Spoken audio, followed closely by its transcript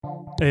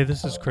Hey,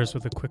 this is Chris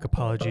with a quick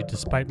apology.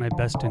 Despite my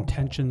best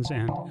intentions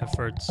and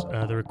efforts,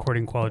 the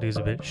recording quality is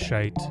a bit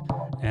shite,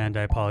 and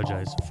I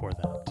apologize for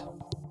that.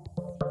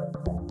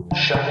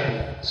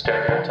 Shunning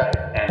stereotype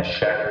and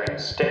shattering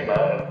stigma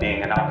of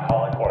being an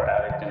alcoholic or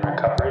addict in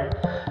recovery,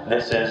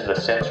 this is the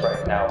Since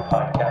Right Now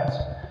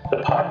podcast,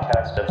 the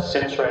podcast of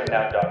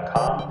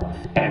SinceRightNow.com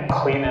and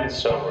Clean and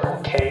Sober,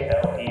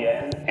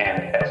 KLEN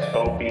and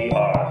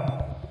SOBR.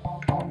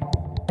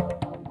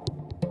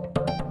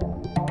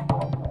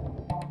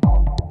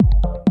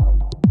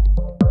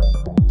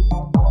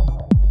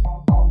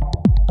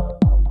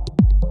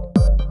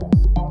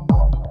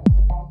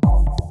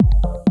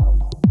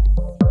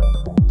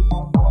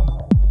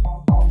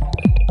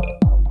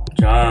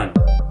 John.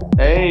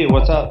 Hey,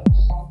 what's up?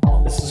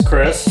 This is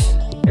Chris.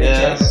 Hey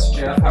Yes. Jeff, it's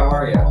Jeff, how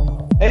are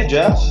you? Hey,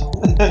 Jeff.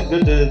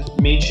 Good to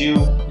meet you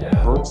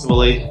Yeah,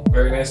 virtually.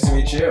 very nice to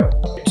meet you.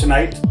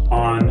 Tonight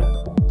on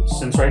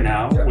Since Right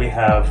Now, Yep. we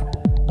have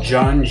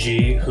John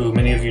G., who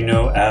many of you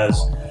know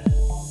as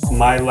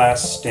My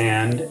Last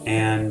Stand,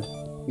 and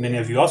many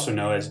of you also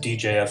know as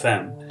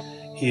DJFM.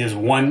 He is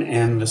one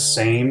and the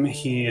same.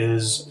 He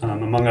is,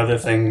 among other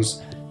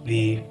things,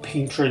 the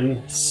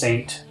patron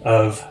saint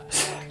of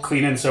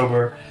Clean and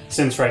Sober,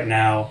 Since Right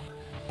Now,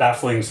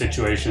 Baffling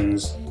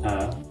Situations,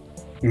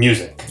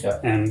 music,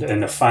 Yep. and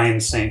a fine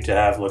saint to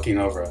have looking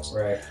over us.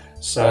 Right.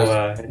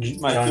 So,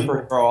 My John,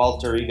 superhero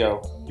alter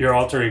ego. your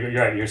alter ego,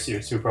 you're right, your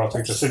super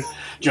alter ego. So,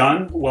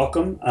 John,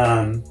 welcome.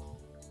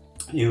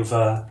 You've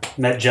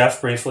met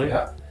Jeff briefly.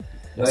 Yeah.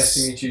 Nice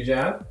to meet you,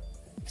 John.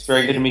 It's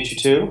very good to meet you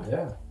too.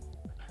 Yeah.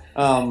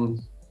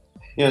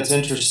 It's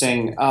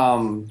interesting.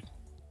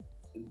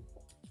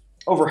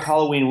 Over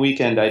Halloween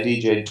weekend, I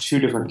DJ'd 2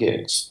 different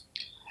gigs.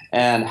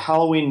 And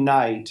Halloween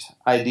night,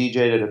 I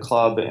DJ'd at a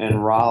club in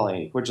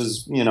Raleigh, which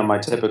is, my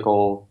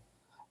typical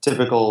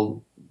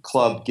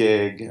club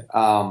gig.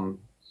 And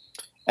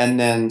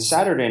then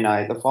Saturday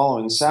night, the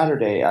following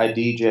Saturday, I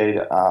DJ'd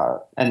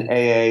an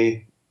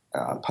AA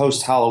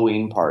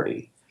post-Halloween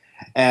party.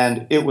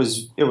 And it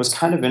was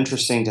kind of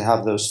interesting to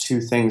have those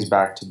 2 things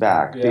back to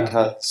back Yeah.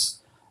 because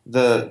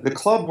the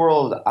club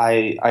world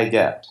I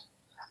get.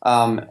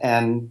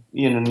 And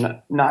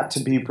not to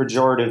be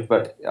pejorative,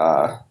 but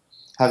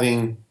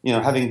having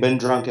been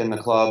drunk in the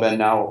club and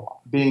now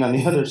being on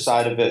the other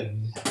side of it,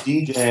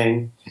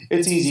 DJing,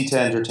 it's easy to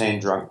entertain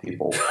drunk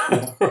people.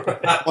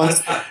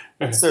 Once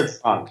they're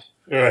drunk,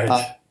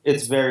 Right.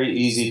 it's very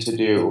easy to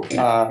do.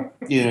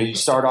 You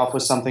start off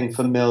with something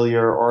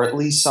familiar or at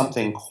least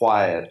something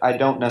quiet. I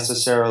don't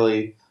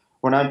necessarily.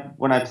 When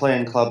I play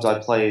in clubs, I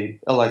play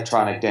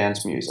electronic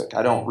dance music.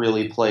 I don't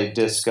really play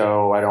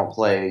disco. I don't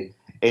play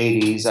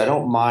 80s. I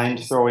don't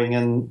mind throwing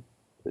in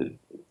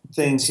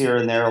things here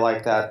and there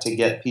like that to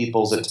get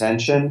people's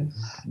attention,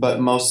 but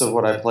most of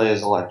what I play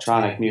is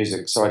electronic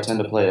music, so I tend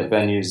to play at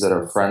venues that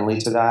are friendly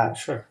to that.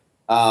 Sure.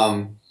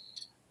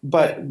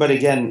 But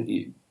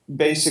again,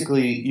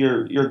 basically,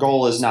 your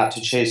goal is not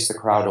to chase the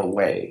crowd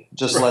away.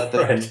 Just let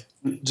them Right.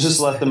 just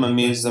let them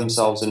amuse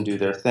themselves and do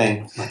their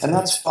thing, and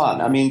that's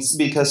fun. I mean,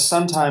 because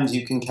sometimes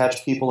you can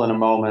catch people in a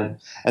moment,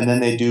 and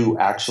then they do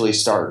actually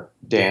start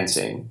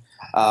dancing.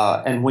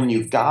 And when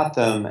you've got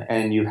them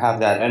and you have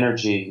that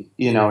energy,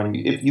 and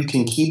if you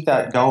can keep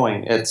that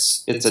going,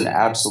 it's an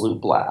absolute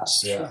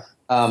blast. Yeah.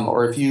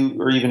 Or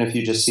even if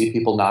you just see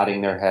people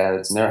nodding their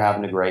heads and they're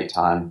having a great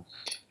time.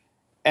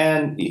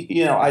 And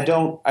I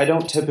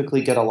don't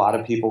typically get a lot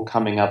of people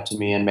coming up to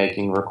me and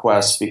making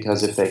requests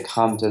because if they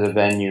come to the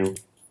venue,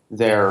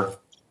 they're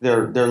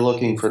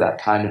looking for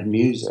that kind of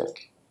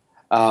music.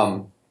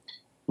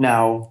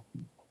 Now,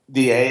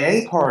 the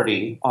AA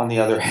party, on the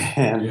other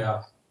hand,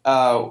 Yeah.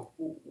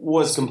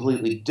 was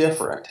completely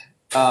different.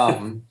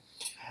 And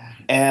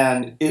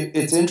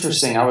it's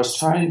interesting. I was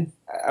kind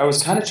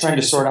of trying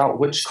to sort out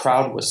which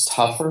crowd was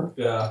tougher,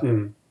 Yeah.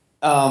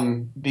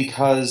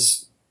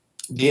 because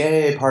the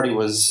AA party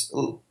was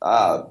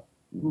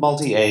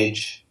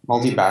multi-age,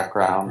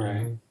 multi-background.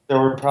 Right. There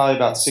were probably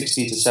about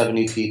 60 to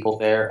 70 people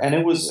there, and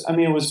it was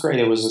great.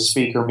 It was a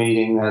speaker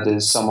meeting. That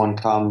is, someone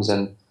comes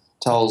and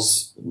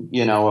tells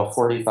a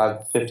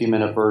 45,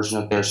 50-minute version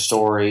of their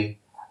story.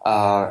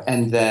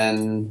 And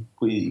then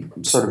we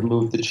sort of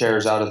moved the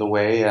chairs out of the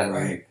way, and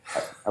Right.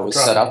 I was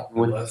set up.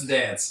 Let's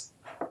dance.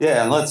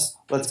 Yeah, and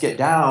let's get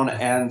down.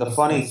 And the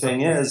funny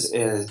thing is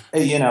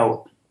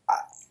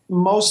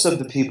most of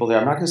the people there.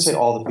 I'm not going to say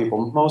all the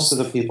people. Most of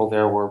the people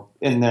there were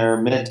in their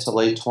mid to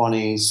late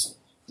 20s,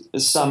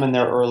 some in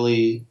their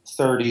early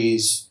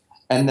 30s,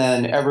 and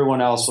then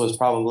everyone else was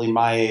probably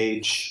my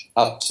age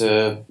up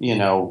to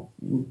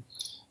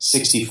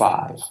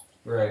 65,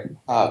 Right.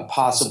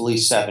 possibly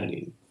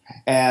 70.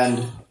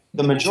 And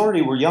the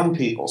majority were young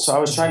people. So I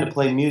was trying to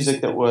play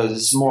music that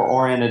was more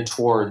oriented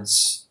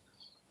towards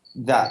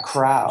that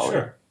crowd.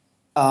 Sure.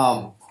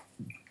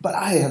 But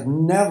I have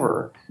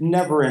never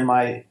in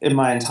my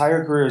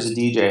entire career as a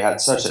DJ had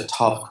such a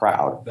tough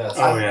crowd. That's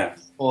Oh, yeah.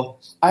 Well,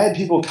 I had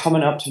people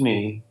coming up to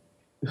me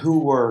who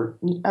were,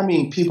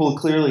 people who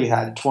clearly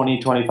had 20,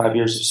 25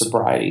 years of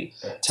sobriety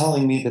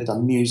telling me that the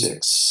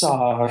music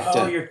sucked.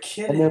 Oh, and, you're and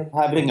kidding. they're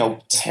having a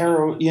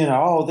heroin,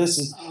 this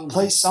is,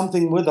 play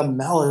something with a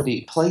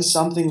melody, play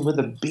something with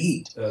a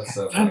beat. That's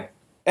so funny.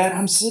 And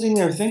I'm sitting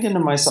there thinking to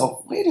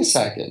myself, wait a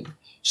second,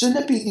 shouldn't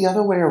it be the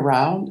other way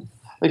around?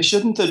 Like,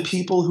 shouldn't the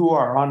people who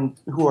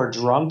are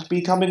drunk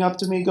be coming up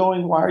to me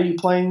going, why are you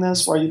playing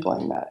this? Why are you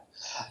playing that?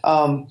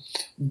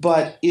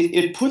 But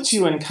it puts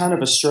you in kind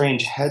of a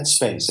strange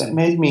headspace. It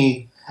made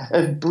me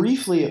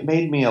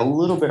a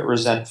little bit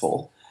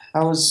resentful.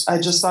 I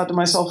just thought to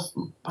myself,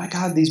 my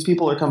God, these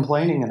people are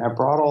complaining, and I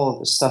brought all of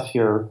this stuff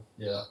here.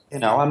 Yeah.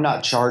 I'm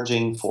not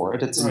charging for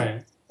it. It's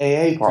an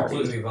AA party.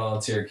 Completely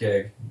volunteer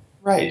gig.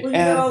 Right. Well, you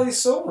got all these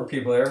sober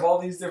people there of all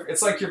these different.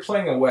 It's like you're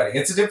playing a wedding.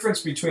 It's a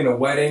difference between a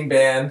wedding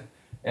band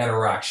and a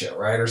rock show,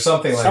 right, or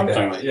something like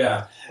that.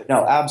 Yeah.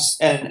 No,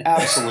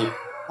 absolutely.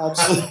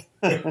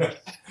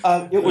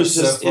 It was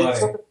just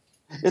so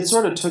it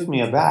sort of took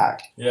me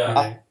aback.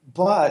 Yeah.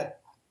 But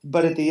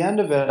at the end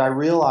of it, I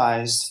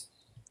realized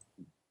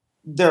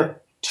they're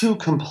two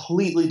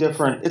completely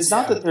different. It's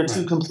not that they're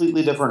two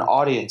completely different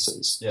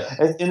audiences.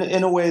 Yeah.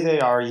 In a way, they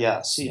are,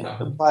 yes.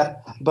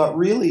 But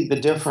really, the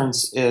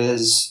difference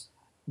is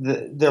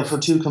they're for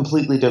two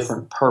completely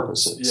different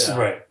purposes. Yeah.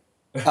 Right.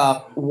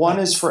 One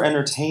is for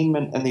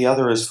entertainment, and the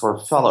other is for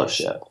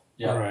fellowship.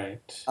 Yeah. Right.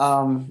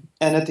 And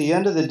at the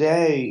end of the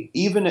day,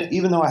 even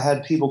though I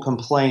had people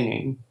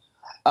complaining,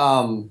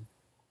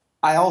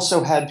 I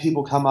also had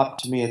people come up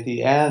to me at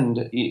the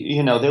end.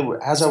 They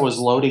were, as I was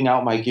loading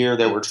out my gear,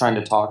 they were trying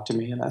to talk to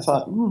me, and I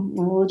thought,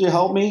 would you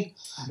help me?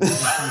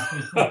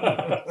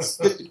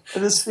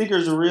 This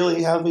speaker's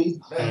really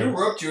heavy. Man, who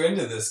roped you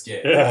into this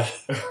gig? Yeah.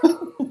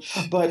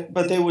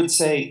 But they would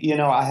say,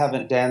 I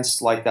haven't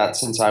danced like that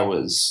since I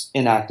was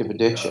in active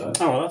addiction.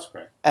 Oh, well, that's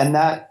great. And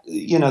that,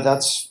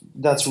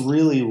 that's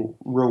really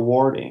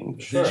rewarding.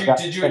 Sure.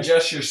 Did you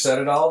adjust your set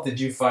at all? Did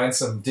you find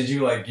some? Did you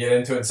get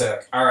into it and say,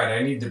 like, all right,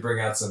 I need to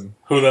bring out some?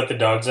 Who let the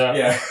dogs out?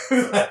 Yeah,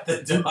 who let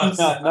the dogs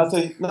out?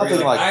 Nothing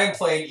like. I am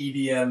playing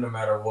EDM no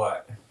matter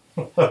what.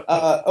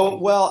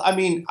 Well, I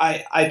mean,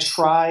 I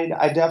tried.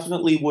 I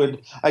definitely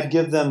would. I'd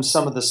give them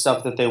some of the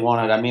stuff that they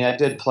wanted. I mean, I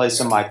did play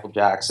some Michael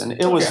Jackson.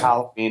 It was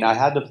Halloween. I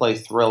had to play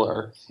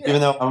Thriller, even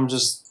though I'm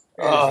just.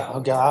 Oh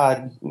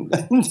God!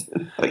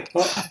 Like,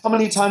 how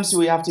many times do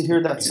we have to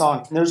hear that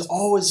song? And there's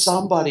always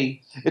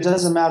somebody. It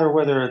doesn't matter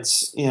whether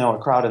it's a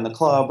crowd in the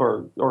club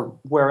or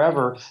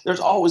wherever. There's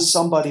always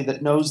somebody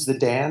that knows the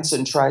dance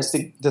and tries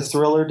the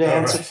Thriller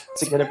dance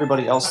to get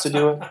everybody else to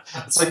do it.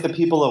 It's like the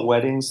people at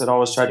weddings that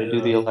always try to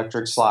do the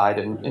electric slide,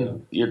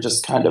 and you're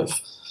just kind of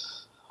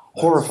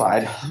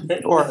horrified.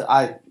 Or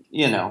I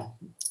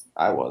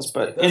was,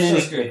 but that's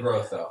just good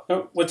growth,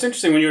 though. What's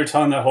interesting when you were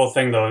telling that whole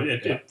thing, though,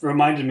 it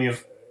reminded me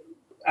of.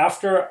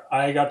 After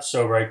I got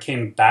sober, I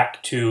came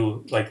back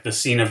to the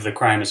scene of the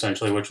crime,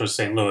 essentially, which was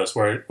St. Louis,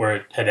 where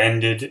it had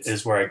ended.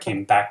 Is where I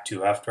came back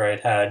to after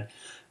I'd had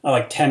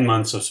 10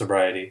 months of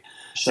sobriety.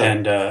 Sure.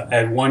 And I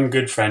had one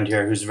good friend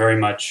here who's very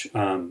much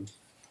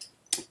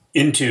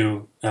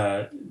into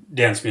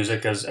dance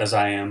music as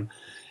I am,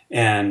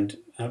 and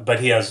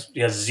but he has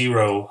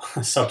zero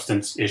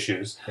substance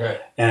issues.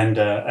 Right. And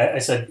I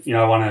said,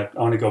 I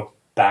want to go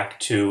back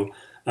to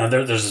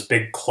there's this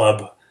big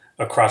club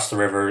across the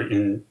river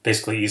in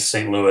basically East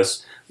St.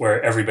 Louis,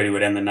 where everybody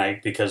would end the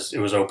night because it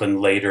was open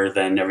later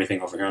than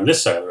everything over here on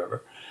this side of the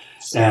river.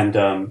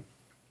 And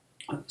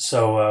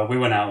so we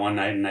went out one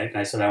night, and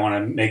I said, I want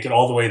to make it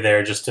all the way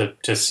there just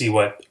to see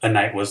what a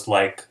night was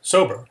like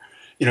sober.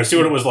 See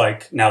what it was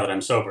like now that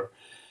I'm sober.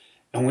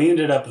 And we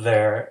ended up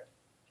there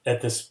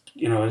at this,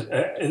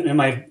 in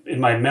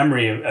my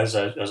memory as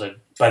a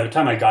by the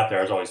time I got there,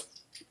 I was always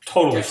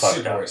totally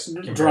fucked up,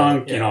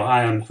 drunk,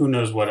 high on who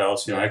knows what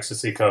else,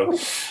 ecstasy, coke.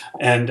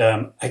 And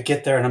I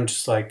get there and I'm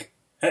just like,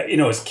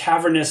 it was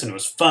cavernous and it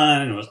was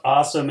fun and it was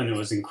awesome and it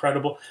was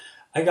incredible.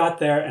 I got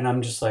there and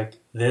I'm just like,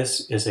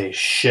 this is a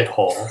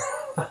shithole.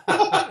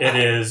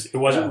 It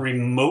wasn't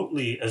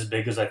remotely as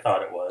big as I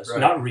thought it was. Right.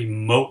 Not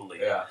remotely.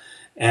 Yeah.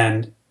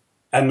 And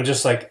I'm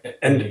just like,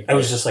 and I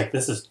was just like,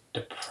 this is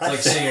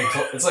depressing.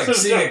 It's like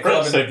seeing a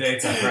club in the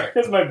daytime, right?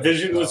 Because my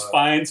vision was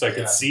fine, so I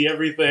could see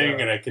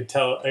everything, and I could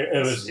tell.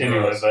 It was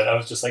anyway, but I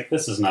was just like,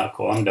 this is not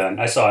cool. I'm done.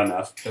 I saw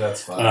enough.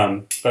 That's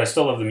fine. But I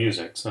still love the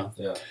music, so.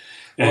 Yeah.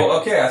 Anyway.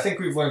 Well, okay. I think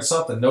we've learned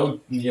something. No,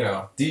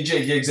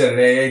 DJ gigs at an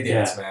AA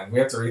dance, man. We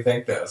have to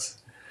rethink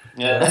this.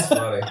 Yeah, that's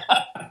funny.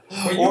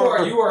 But you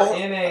are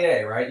in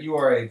AA, right? You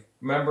are a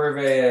member of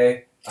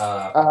AA.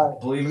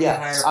 Believe in a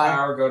higher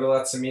power. Go to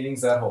lots of meetings.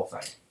 That whole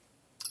thing.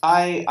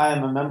 I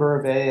am a member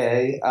of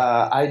AA.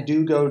 I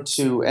do go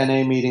to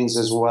NA meetings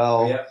as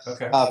well. Yeah,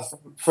 okay.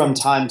 From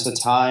time to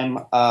time,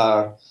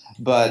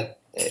 but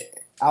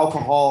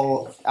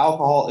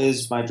alcohol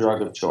is my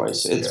drug of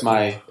choice. It's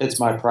my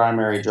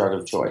primary drug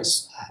of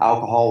choice.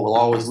 Alcohol will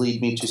always lead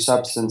me to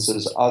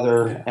substances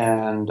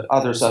and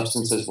other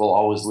substances will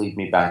always lead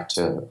me back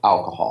to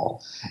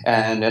alcohol.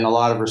 And in a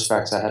lot of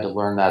respects, I had to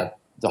learn that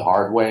the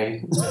hard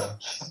way. Yeah.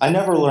 I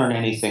never learn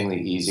anything the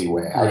easy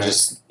way. Right. I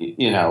just,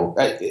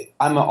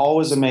 I'm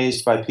always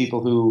amazed by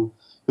people who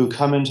who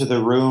come into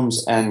the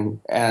rooms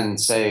and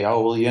say,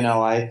 oh,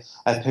 well,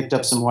 I picked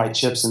up some white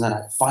chips and then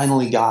I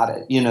finally got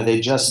it.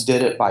 They just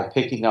did it by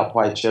picking up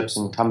white chips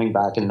and coming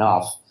back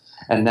enough,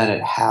 and then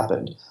it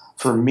happened.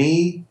 For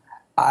me,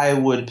 I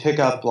would pick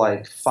up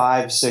like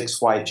 5,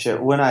 6 white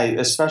chips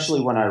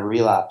especially when I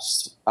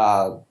relapsed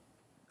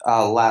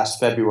last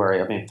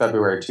February.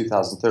 February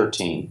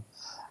 2013.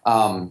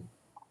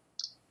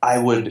 I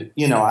would,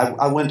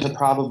 I went to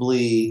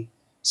probably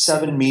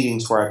 7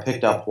 meetings where I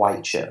picked up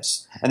white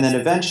chips, and then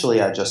eventually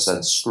I just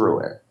said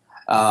screw it,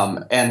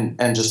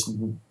 and just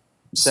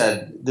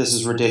said this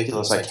is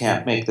ridiculous. I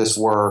can't make this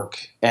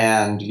work,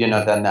 and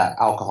then that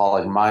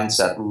alcoholic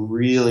mindset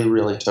really,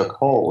 really took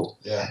hold,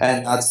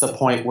 and that's the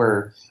point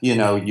where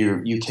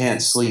you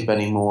can't sleep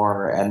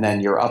anymore, and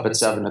then you're up at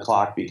 7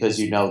 o'clock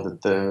because you know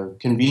that the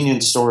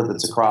convenience store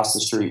that's across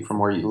the street from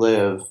where you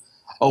live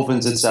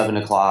opens at 7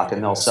 o'clock,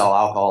 and they'll sell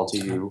alcohol to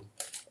you.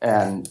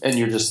 And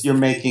you're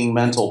making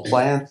mental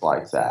plans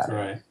like that.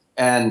 Right.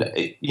 And,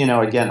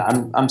 again,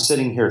 I'm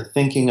sitting here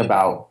thinking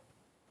about,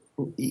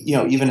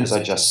 even as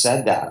I just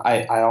said that,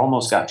 I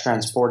almost got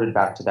transported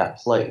back to that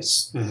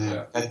place.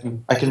 Mm-hmm.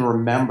 I can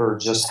remember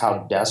just how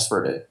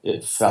desperate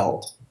it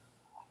felt.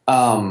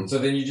 So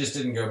then you just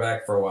didn't go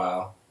back for a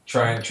while,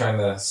 trying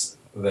to, so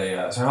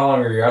how long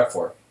were you out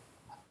for?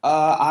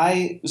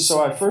 I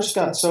first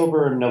got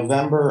sober in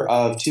November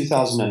of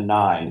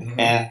 2009, mm-hmm.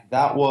 and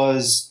that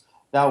was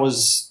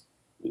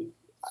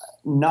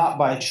not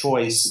by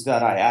choice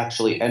that I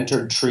actually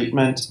entered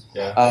treatment.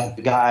 Yeah.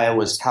 The guy I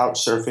was couch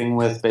surfing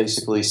with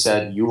basically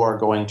said, you are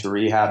going to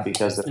rehab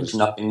because there's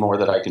nothing more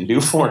that I can do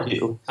for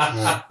you.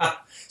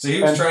 So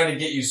he was trying to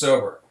get you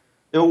sober.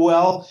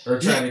 Well, or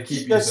trying to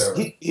keep you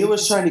sober. He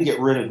was trying to get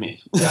rid of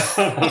me.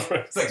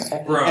 It's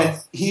like, bro.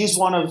 And he's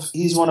one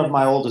of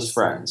my oldest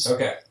friends.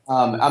 Okay.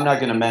 I'm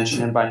not going to mention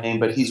him by name,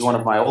 but he's one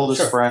of my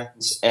oldest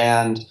friends,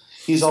 and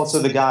he's also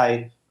the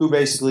guy who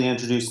basically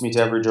introduced me to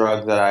every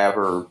drug that I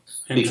ever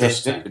became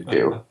addicted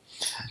to.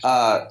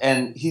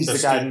 And he's the guy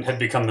student had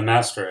become the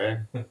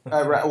master, eh?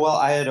 Well,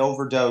 I had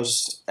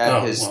overdosed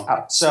at his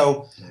house.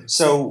 So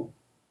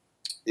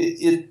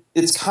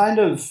it's kind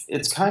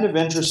of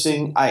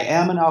interesting. I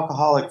am an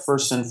alcoholic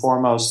first and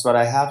foremost, but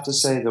I have to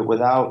say that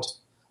without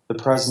the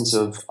presence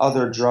of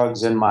other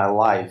drugs in my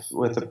life,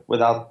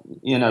 without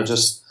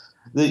just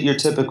your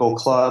typical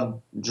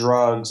club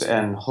drugs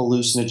and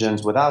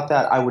hallucinogens, without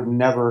that, I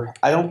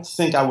don't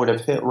think I would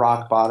have hit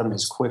rock bottom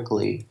as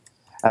quickly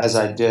as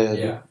I did.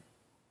 Yeah.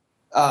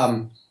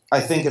 I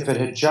think if it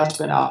had just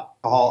been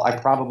alcohol, I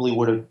probably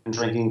would have been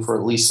drinking for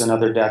at least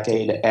another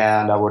decade,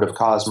 and I would have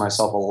caused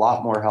myself a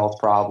lot more health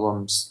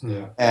problems.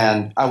 Yeah.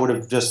 And I would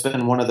have just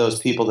been one of those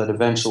people that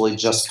eventually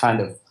just kind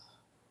of,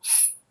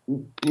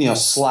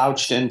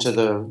 slouched into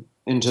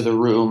the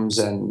rooms,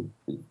 and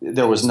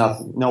there was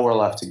nowhere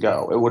left to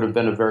go. It would have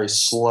been a very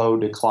slow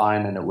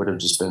decline, and it would have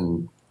just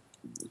been.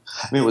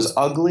 It was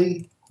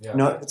ugly. Yeah.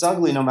 No, it's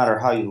ugly no matter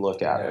how you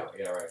look at it.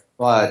 Yeah, right.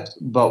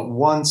 But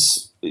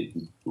once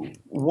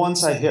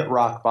I hit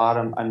rock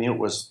bottom, it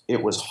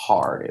was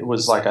hard. It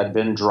was like I'd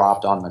been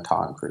dropped on the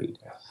concrete.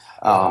 Yeah.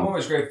 I'm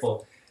always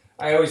grateful.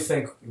 I always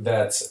think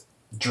that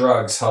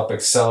drugs help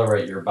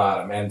accelerate your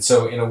bottom, and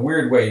so in a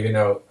weird way, even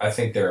though I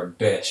think they're a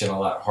bitch and a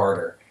lot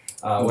harder.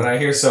 When I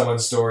hear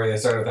someone's story, they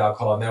started with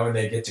alcohol, and then when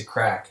they get to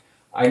crack,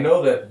 I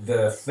know that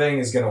the thing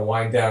is going to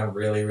wind down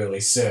really, really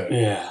soon.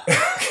 Yeah.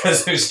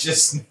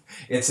 Because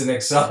it's an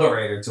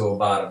accelerator to a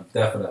bottom,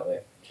 definitely.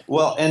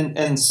 Well,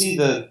 and see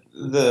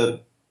the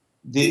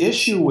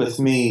issue with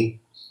me,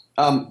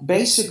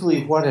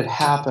 basically what had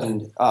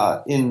happened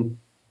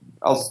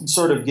I'll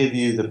sort of give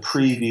you the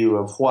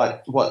preview of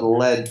what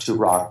led to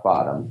rock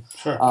bottom.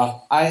 Sure.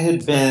 I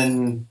had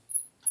been.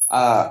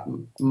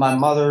 My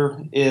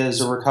mother is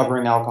a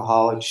recovering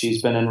alcoholic.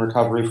 She's been in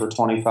recovery for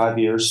 25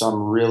 years, so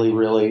I'm really,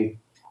 really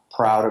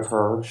proud of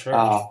her.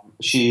 Sure.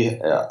 She's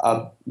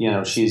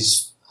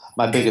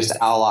my biggest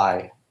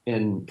ally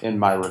in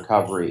my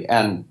recovery,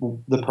 and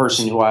the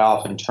person who I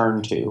often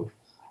turn to,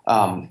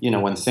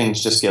 when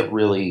things just get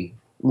really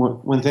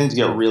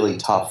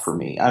tough for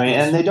me.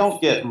 And they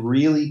don't get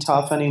really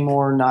tough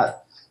anymore.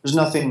 There's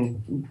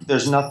nothing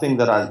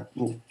that I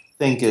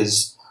think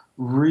is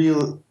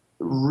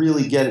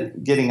really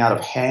getting out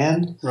of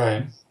hand.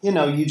 Right.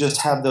 You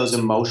just have those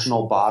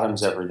emotional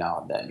bottoms every now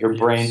and then. Your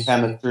brain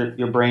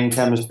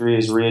chemistry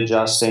is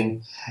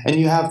readjusting, and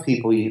you have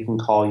people you can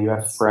call. You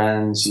have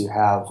friends. You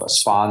have a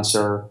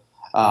sponsor.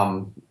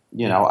 I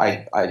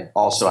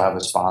also have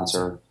a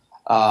sponsor,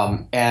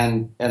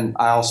 and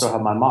I also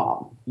have my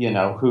mom.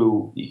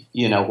 Who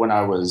when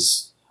I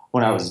was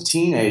a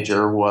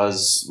teenager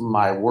was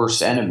my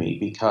worst enemy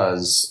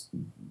because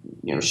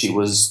she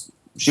was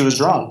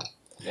drunk.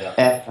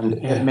 Yeah. And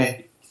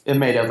it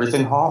made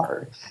everything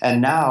hard.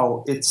 And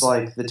now it's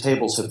like the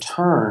tables have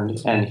turned,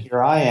 and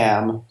here I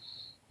am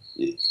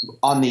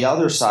on the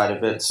other side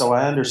of it. So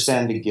I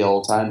understand the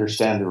guilt, I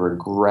understand the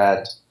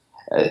regret,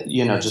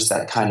 just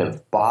that kind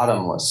of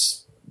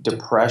bottomless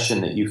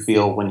depression that you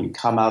feel when you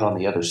come out on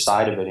the other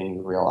side of it and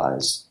you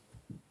realize,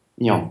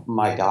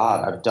 my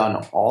God, I've done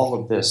all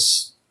of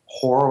this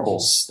horrible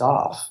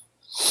stuff.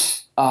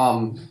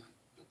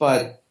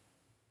 But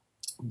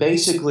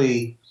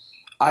basically,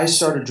 I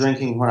started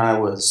drinking when I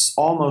was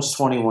almost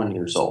 21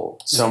 years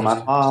old. So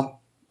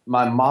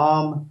my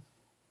mom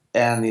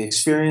and the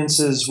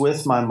experiences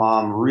with my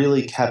mom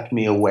really kept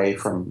me away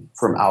from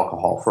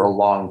alcohol for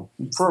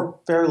a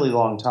fairly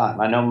long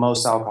time. I know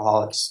most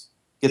alcoholics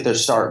get their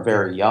start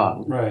very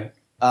young. Right.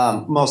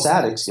 Most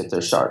addicts get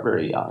their start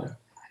very young.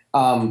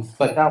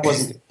 But that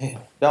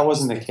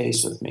wasn't the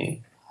case with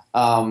me.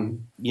 I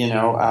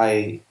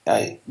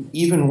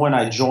even when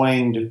I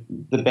joined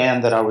the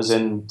band that I was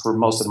in for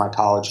most of my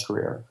college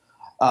career,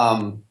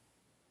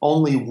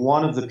 only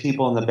one of the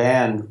people in the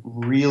band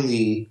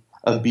really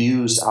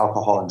abused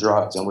alcohol and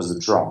drugs, and was the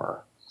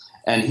drummer.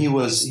 And he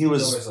was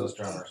always those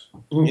drummers.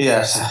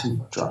 Yes,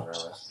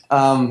 drummers.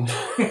 Well,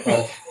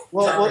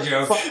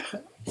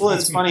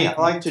 it's funny. I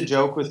like to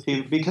joke with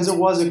people because it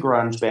was a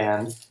grunge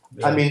band.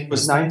 Yeah. I mean, it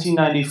was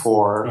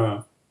 1994.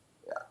 Uh,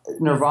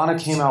 Nirvana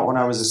came out when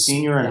I was a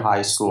senior in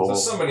high school.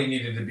 So somebody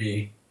needed to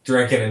be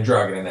drinking and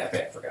drugging in that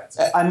band, for God's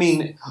sake. I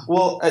mean,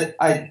 well,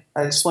 I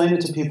explain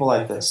it to people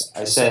like this.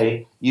 I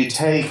say you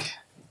take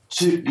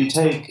two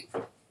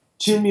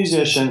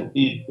musicians,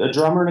 a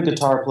drummer and a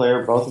guitar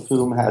player, both of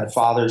whom had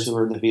fathers who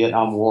were in the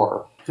Vietnam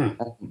War, and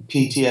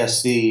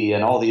PTSD,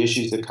 and all the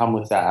issues that come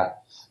with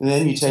that. And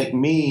then you take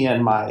me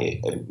and my,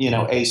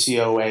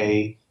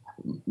 ACOA,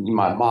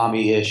 my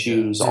mommy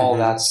issues, all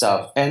that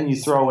stuff, and you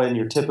throw in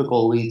your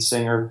typical lead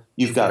singer,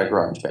 you've got a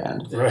grunge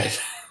band. right.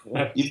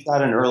 You've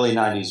got an early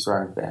 90s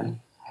grunge band.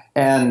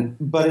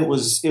 But it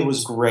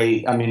was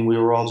great. I mean, we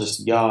were all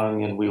just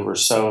young and we were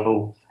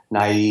so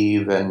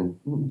naive,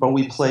 but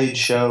we played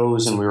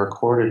shows and we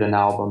recorded an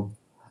album.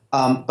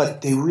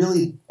 But they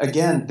really,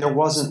 again, there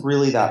wasn't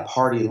really that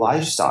party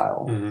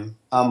lifestyle.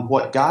 Mm-hmm.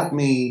 What got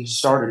me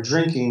started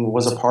drinking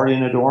was a party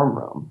in a dorm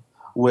room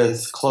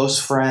with close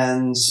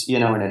friends,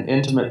 in an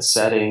intimate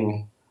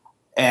setting.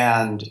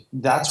 And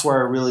that's where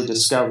I really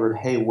discovered,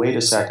 hey, wait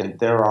a second,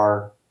 there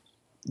are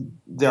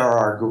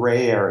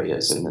gray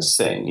areas in this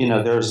thing.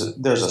 There's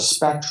a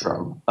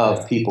spectrum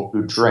of people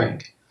who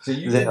drink. So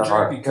you didn't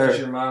drink because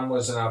your mom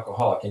was an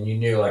alcoholic, and you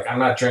knew, like, I'm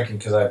not drinking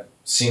because I've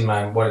seen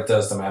what it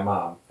does to my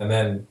mom, and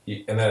then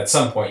at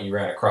some point you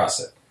ran across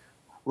it.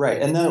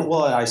 Right, and then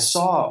what I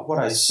saw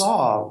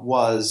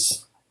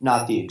was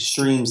not the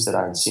extremes that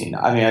I'd seen.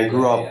 I mean, I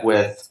grew up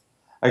with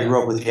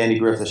the Andy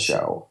Griffith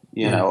Show,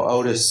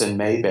 Otis and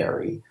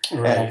Mayberry,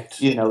 Right.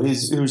 and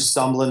who's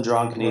stumbling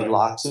drunk and he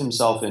locks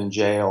himself in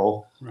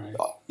jail. Right.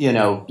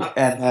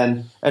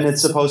 And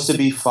it's supposed to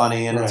be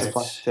funny and it's a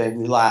fun thing.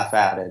 We laugh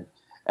at it.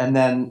 And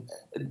then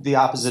the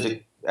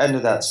opposite end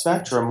of that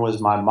spectrum was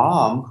my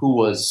mom, who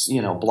was,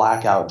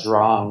 blackout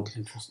drunk,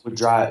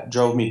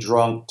 drove me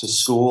drunk to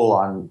school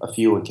on a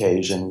few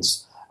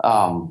occasions.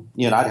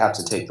 I'd have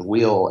to take the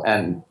wheel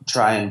and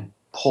try and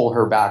pull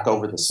her back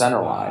over the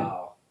center line.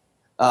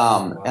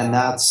 And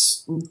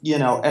that's,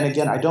 and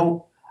again, I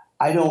don't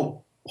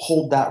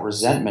hold that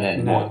resentment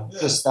anymore. No.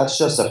 That's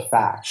just a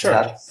fact.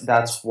 Sure.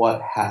 That's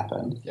what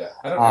happened. Yeah,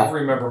 I don't ever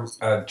remember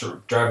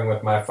driving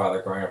with my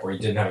father growing up where he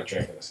didn't have a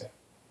drink in his hand.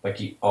 Like,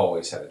 he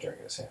always had a drink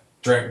in his hand.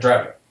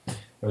 Driving. It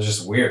was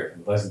just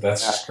weird. That's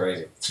just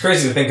crazy. It's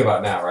crazy to think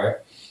about now, right?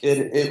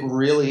 It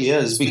really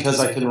is, because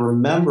I can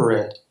remember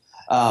it.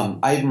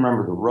 I even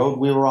remember the road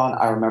we were on.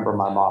 I remember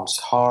my mom's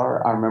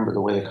car. I remember the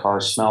way the car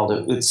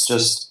smelled. It's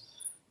just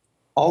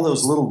all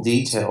those little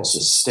details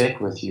just stick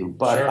with you.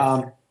 But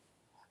Sure.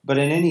 But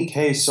in any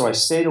case, so I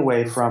stayed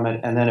away from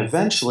it, and then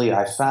eventually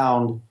I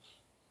found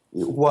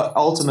what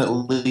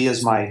ultimately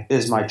is my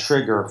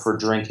trigger for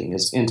drinking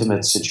is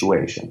intimate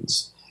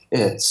situations.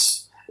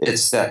 It's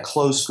that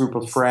close group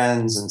of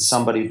friends, and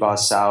somebody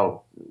busts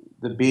out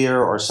the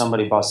beer, or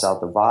somebody busts out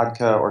the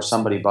vodka, or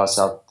somebody busts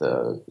out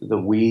the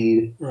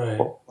weed, Right.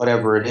 or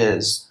whatever it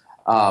is.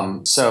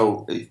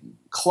 So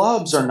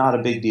clubs are not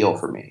a big deal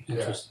for me.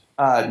 Interesting.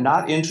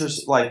 Not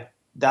interest, like,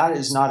 that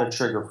is not a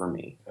trigger for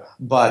me. Yeah.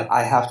 But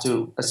I have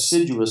to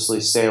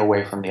assiduously stay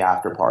away from the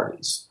after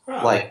parties.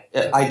 Wow. Like,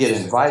 I get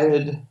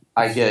invited.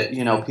 I get,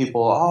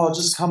 people, oh,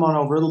 just come on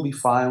over. It'll be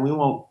fine. We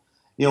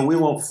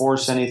won't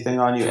force anything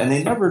on you. And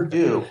they never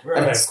do.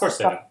 Right. Of course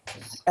they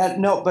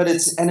don't. But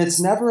it's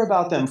never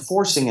about them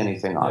forcing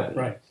anything on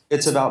me. Right.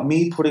 It's about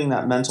me putting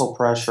that mental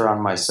pressure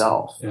on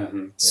myself, Yeah.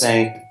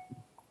 saying,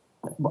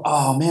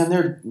 oh man,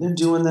 they're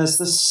doing this.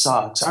 This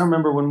sucks. I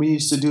remember when we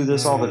used to do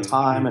this all the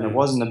time and it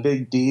wasn't a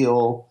big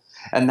deal.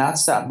 And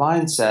that's that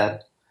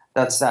mindset.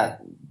 That's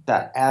that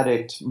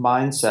addict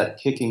mindset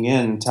kicking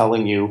in,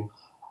 telling you,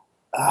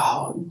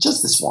 oh,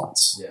 just this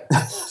once.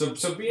 Yeah.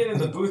 So being in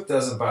the booth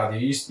doesn't bother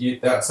you.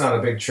 That's not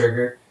a big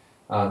trigger.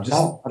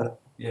 No,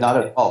 not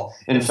at all.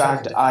 In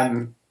fact,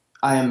 I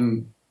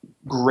am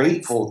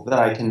grateful that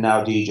I can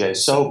now DJ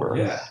sober.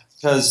 Yeah.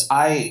 Because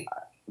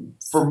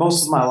for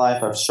most of my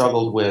life, I've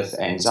struggled with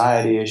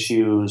anxiety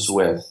issues,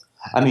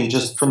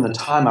 just from the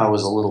time I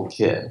was a little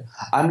kid.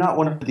 I'm not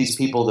one of these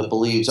people that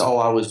believes, oh,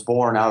 I was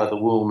born out of the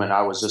womb and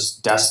I was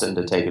just destined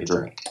to take a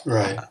drink.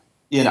 Right.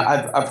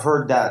 I've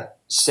heard that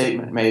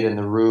statement made in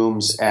the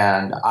rooms,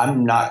 and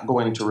I'm not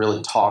going to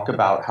really talk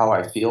about how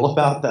I feel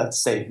about that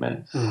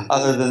statement,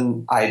 other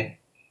than I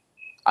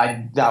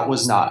that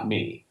was not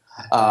me.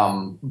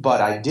 But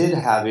I did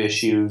have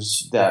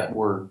issues that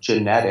were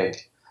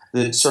genetic.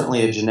 That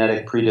certainly a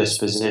genetic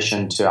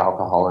predisposition to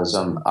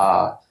alcoholism.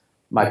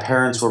 My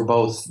parents were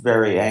both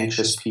very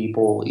anxious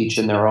people, each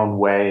in their own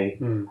way,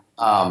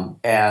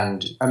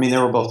 and I mean they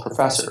were both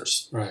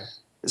professors. Right.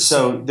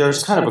 So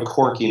there's kind of a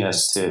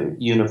quirkiness to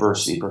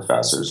university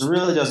professors. It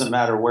really doesn't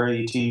matter where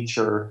you teach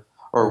or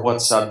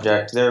what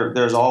subject.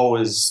 There's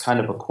always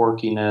kind of a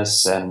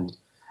quirkiness, and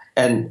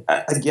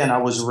again, I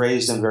was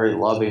raised in a very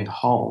loving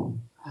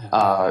home.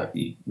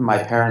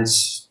 My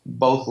parents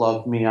both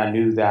loved me. I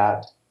knew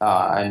that.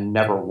 I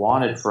never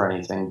wanted for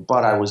anything,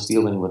 but I was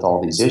dealing with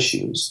all these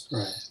issues.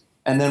 Right.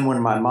 And then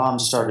when my mom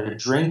started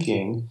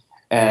drinking,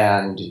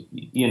 and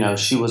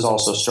she was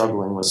also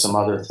struggling with some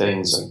other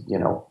things,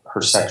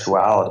 her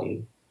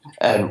sexuality.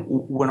 And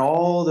when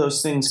all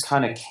those things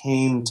kind of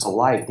came to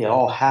light, they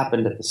all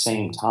happened at the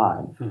same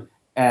time.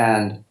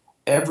 And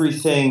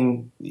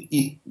everything,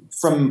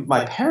 from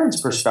my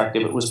parents'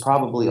 perspective, it was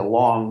probably a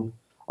long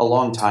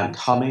time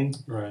coming.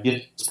 Right.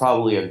 It's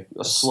probably a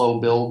slow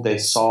build. They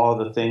saw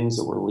the things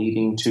that were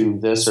leading to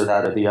this or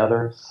that or the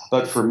other.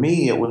 But for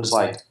me, it was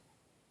like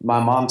my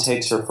mom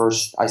I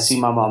see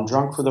my mom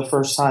drunk for the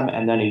first time,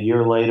 and then a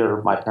year later,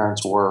 my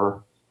parents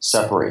were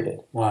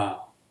separated. Wow.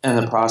 In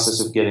the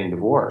process of getting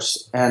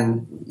divorced.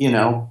 And, you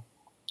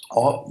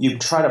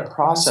try to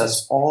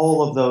process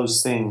all of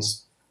those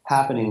things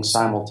happening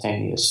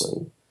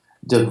simultaneously.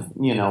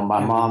 My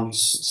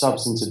mom's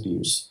substance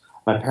abuse,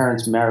 my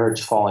parents'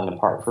 marriage falling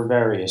apart for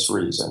various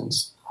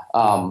reasons,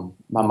 my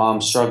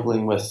mom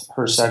struggling with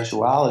her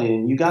sexuality.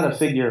 And you got to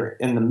figure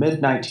in the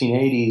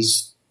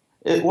mid-1980s,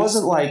 it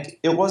wasn't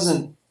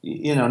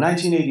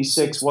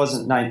 1986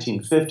 wasn't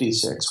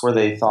 1956 where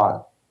they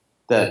thought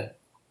that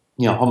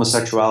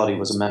homosexuality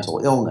was a mental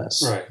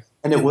illness. Right.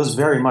 And it was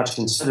very much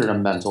considered a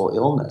mental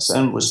illness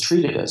and was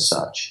treated as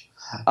such.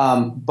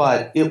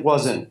 But it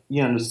wasn't,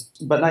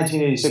 but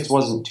 1986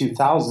 wasn't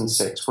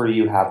 2006 where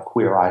you have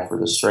Queer Eye for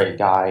the Straight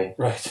Guy.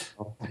 Right.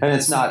 And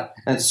it's not,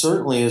 and it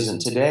certainly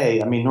isn't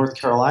today. I mean, North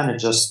Carolina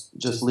just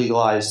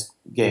legalized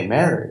gay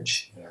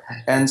marriage.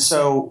 And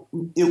so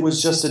it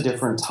was just a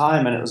different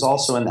time. And it was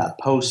also in that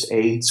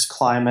post-AIDS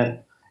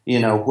climate,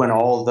 when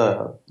all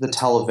the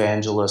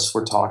televangelists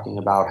were talking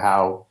about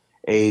how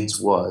AIDS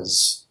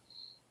was,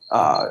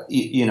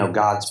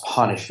 God's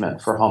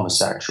punishment for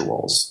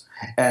homosexuals.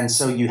 And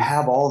so you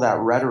have all that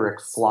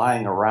rhetoric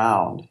flying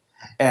around,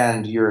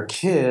 and you're a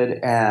kid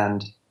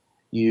and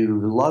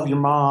you love your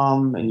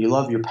mom and you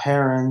love your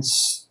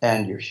parents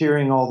and you're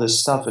hearing all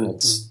this stuff,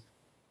 and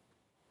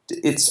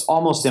it's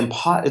almost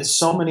it's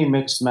so many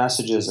mixed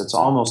messages. It's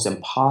almost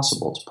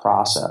impossible to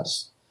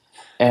process.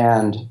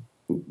 And,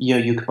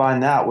 you combine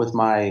that with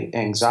my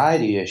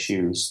anxiety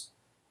issues.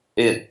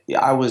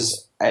 I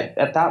was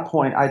at that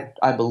point,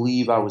 I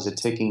believe I was a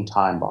ticking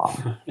time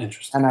bomb.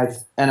 Interesting.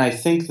 And I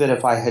think that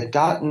if I had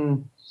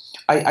gotten,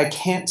 I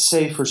can't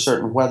say for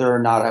certain whether or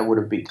not I would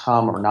have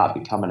become or not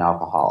become an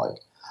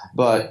alcoholic,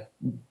 but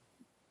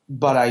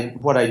what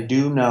I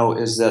do know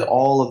is that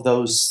all of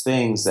those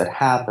things that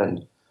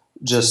happened,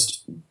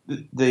 just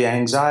the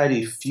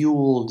anxiety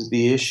fueled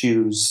the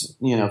issues,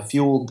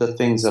 fueled the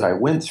things that I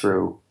went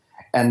through,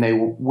 and they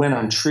went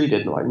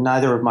untreated. Like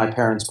neither of my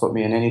parents put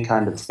me in any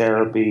kind of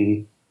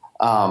therapy.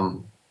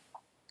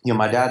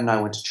 My dad and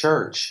I went to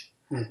church,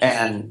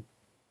 and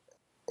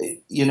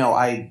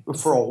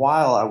for a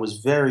while I was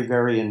very,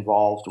 very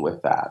involved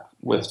with that,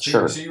 with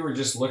church. So you were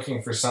just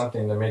looking for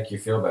something to make you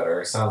feel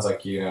better. It sounds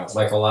like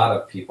like a lot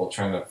of people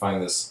trying to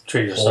find this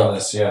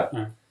wholeness.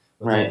 Yeah.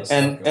 Right.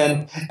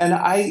 And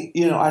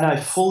I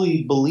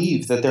fully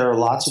believe that there are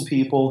lots of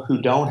people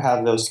who don't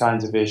have those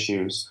kinds of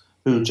issues,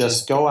 who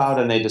just go out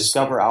and they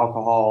discover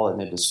alcohol and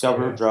they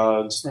discover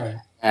drugs,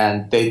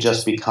 and they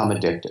just become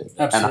addicted.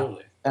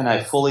 Absolutely. And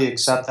I fully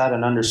accept that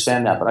and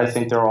understand that. But I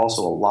think there are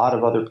also a lot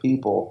of other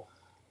people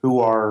who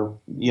are,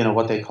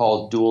 what they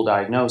call dual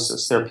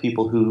diagnosis. They're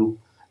people who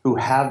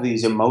have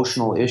these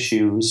emotional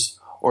issues,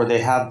 or they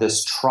have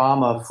this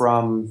trauma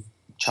from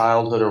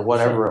childhood or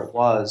whatever it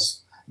was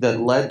that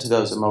led to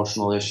those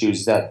emotional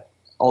issues that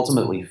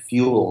ultimately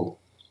fueled,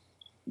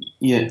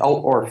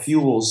 or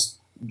fuels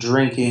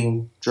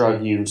drinking,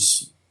 drug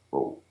use,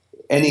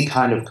 any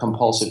kind of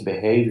compulsive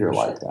behavior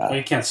like that. Well,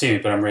 you can't see me,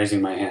 but I'm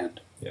raising my hand.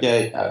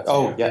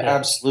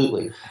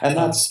 Absolutely. And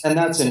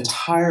that's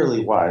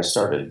entirely why I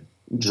started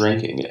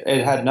drinking.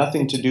 It had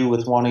nothing to do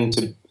with wanting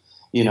to,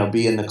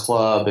 be in the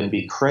club and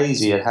be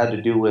crazy. It had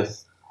to do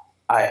with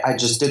I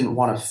just didn't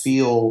want to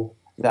feel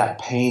that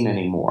pain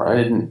anymore.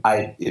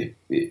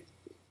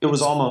 It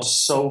was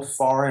almost so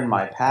far in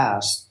my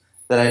past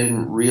that I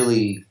didn't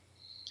really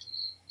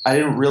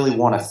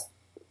want to.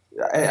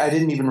 I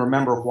didn't even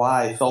remember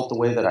why I felt the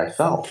way that I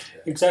felt.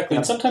 Exactly.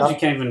 And sometimes you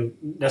can't even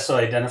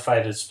necessarily identify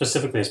it as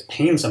specifically as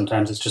pain.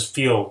 Sometimes it's just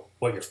feel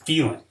what you're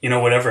feeling,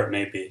 whatever it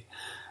may be.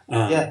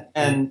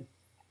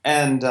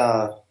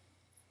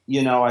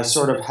 I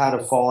sort of had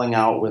a falling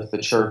out with the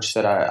church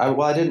that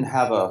I didn't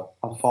have a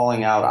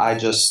falling out.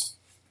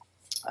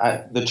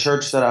 The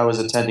church that I was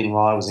attending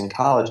while I was in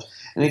college,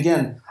 and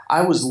again,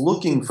 I was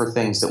looking for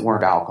things that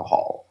weren't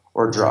alcohol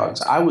or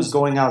drugs. I was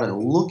going out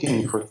and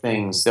looking for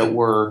things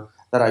that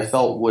I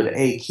felt would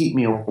keep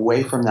me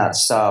away from that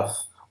stuff,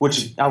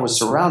 which I was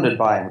surrounded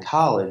by in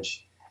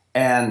college,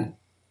 and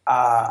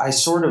I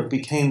sort of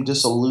became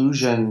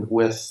disillusioned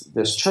with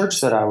this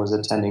church that I was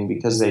attending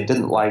because they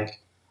didn't like.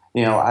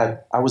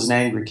 I was an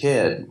angry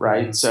kid,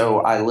 right?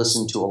 So I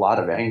listened to a lot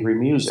of angry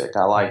music.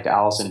 I liked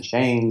Alice in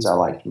Chains. I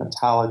liked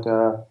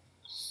Metallica,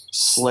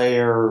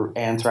 Slayer,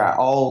 Anthrax,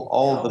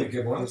 all the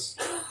good ones.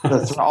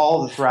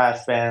 all the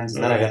thrash bands.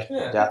 And then I got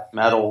death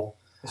metal,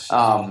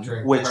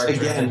 which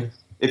again,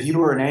 if you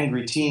were an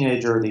angry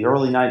teenager, the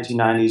early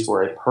 1990s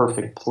were a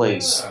perfect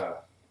place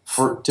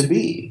to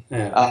be.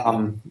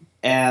 Yeah.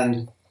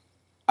 And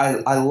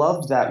I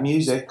loved that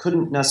music.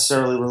 Couldn't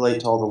necessarily relate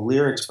to all the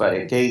lyrics, but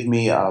it gave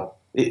me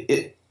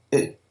it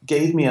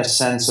gave me a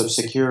sense of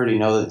security,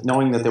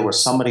 knowing that there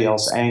was somebody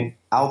else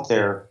out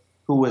there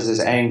who was as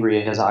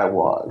angry as I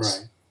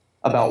was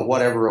about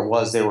whatever it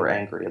was they were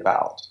angry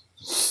about.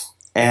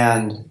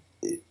 And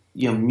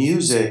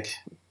music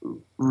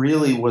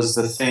really was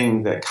the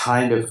thing that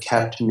kind of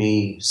kept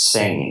me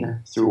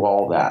sane through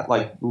all that.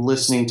 Like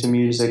listening to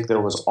music, there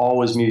was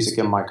always music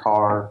in my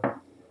car.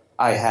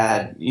 I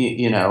had,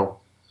 there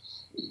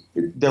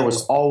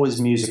was always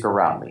music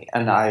around me,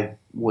 and I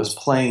was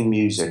playing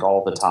music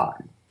all the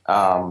time.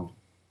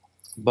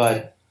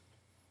 But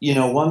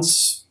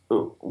once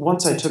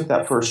I took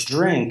that first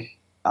drink,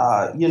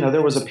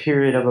 there was a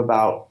period of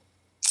about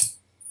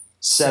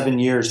 7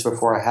 years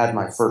before I had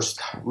my first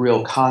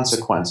real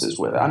consequences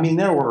with it. I mean,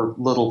 there were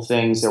little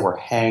things, there were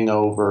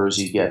hangovers,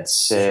 you get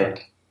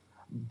sick,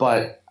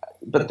 but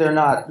they're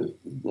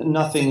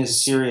nothing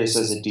as serious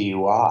as a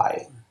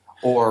DUI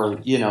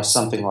or,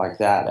 something like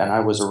that. And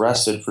I was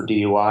arrested for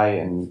DUI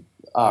in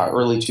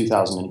early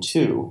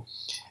 2002.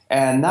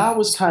 And that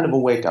was kind of a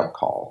wake-up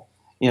call.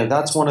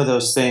 That's one of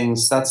those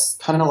things, that's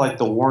kind of like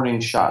the warning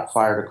shot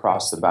fired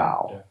across the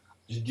bow. Yeah.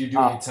 Did you do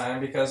any time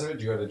because of it?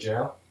 Did you go to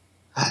jail?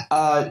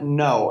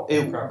 No,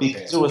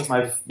 because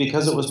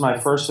it was my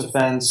first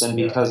offense, and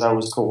because I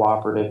was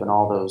cooperative and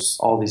all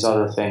these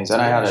other things.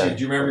 And I had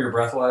Do you remember your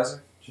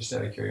breathalyzer? Just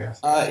out of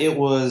curiosity. It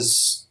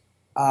was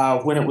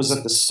when it was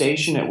at the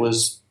station, it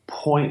was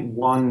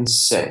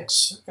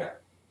 0.16. Okay.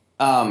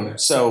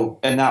 So,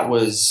 and that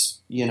was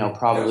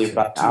probably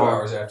about 2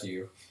 hours after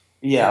you.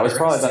 Yeah, it was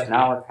probably about an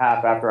hour and a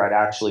half after I'd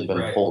actually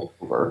been pulled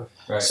over.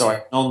 Right. So I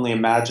can only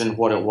imagine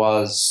what it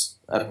was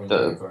at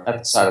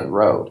the side of the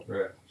road.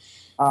 Right.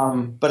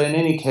 But in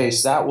any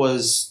case, that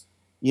was,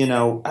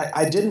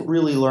 I didn't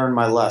really learn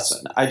my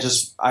lesson. I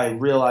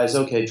realized,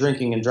 okay,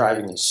 drinking and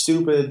driving is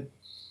stupid,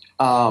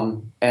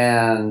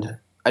 and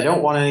I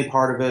don't want any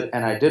part of it,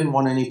 and I didn't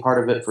want any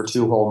part of it for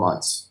 2 whole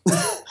months.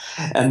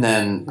 And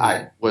then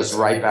I was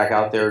right back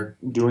out there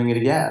doing it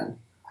again.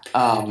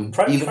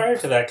 Prior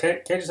to that,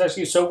 can I just ask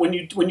you, so when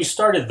you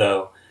started,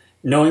 though,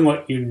 knowing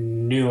what you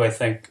knew, I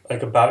think,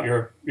 like about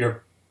your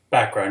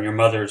background, your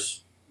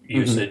mother's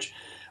usage,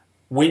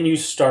 when you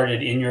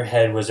started, in your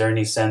head, was there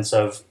any sense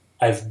of,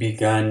 I've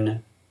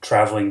begun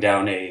traveling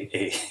down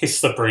a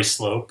slippery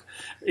slope?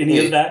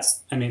 Any of that?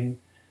 I mean...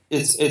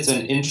 It's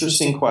an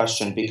interesting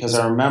question, because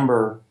I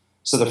remember,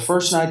 so the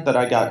first night that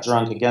I got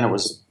drunk, again, it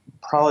was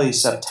probably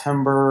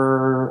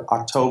October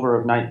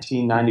of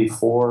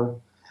 1994.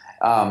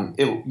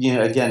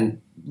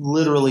 Again,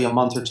 literally a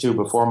month or two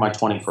before my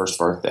 21st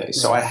birthday.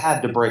 So I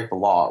had to break the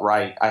law,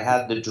 right? I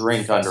had to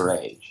drink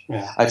underage.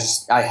 Yeah.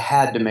 I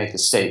had to make a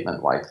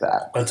statement like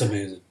that. That's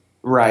amazing.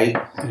 Right.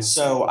 Yeah.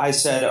 So I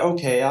said,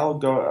 okay, I'll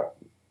go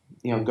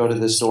to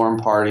this dorm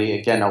party.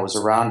 Again, I was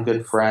around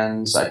good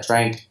friends. I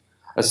drank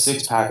a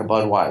 6-pack of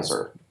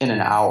Budweiser in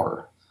an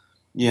hour,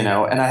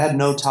 and I had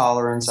no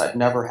tolerance. I'd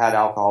never had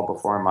alcohol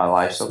before in my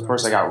life. So of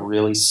course I got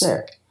really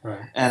sick.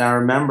 Right. And I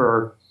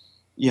remember,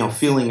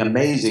 feeling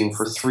amazing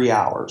for 3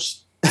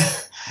 hours.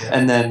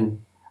 And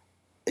then,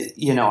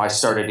 I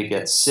started to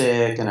get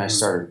sick and I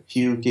started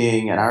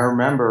puking. And I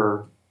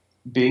remember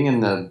being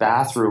in the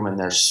bathroom in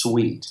their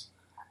suite,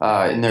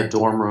 in their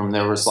dorm room.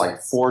 There was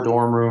like 4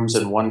 dorm rooms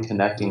and 1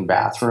 connecting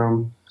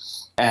bathroom.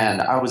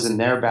 And I was in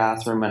their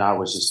bathroom and I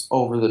was just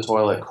over the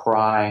toilet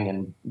crying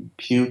and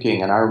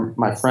puking. And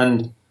my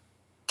friend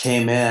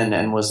came in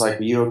and was like,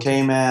 "Are you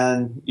okay,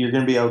 man? You're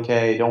going to be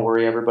okay. Don't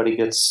worry, everybody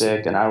gets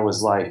sick." And I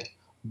was like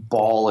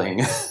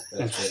bawling.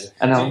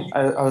 And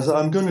I was,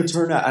 "I'm going to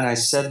turn out," and I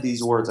said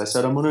these words. I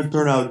said, "I'm going to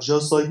turn out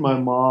just like my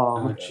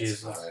mom." Oh,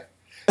 Jesus.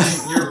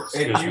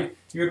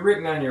 You had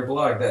written on your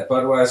blog that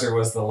Budweiser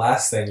was the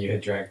last thing you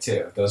had drank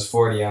too. Those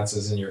 40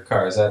 ounces in your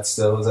car. Is that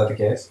the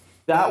case?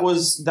 That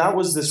was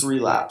this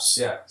relapse.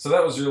 Yeah. So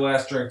that was your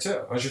last drink too.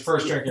 That was your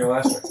first drink and your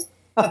last drink.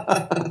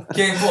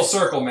 Came full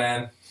circle,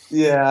 man.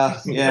 Yeah.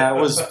 It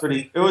was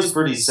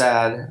pretty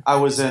sad. I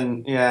was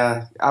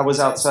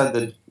outside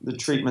the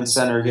treatment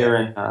center here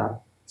in.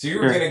 So you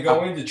were going to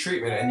go into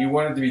treatment and you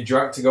wanted to be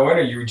drunk to go in,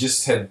 or you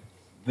just had,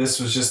 this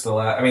was just the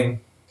last, I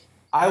mean,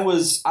 I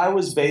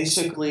was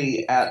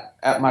basically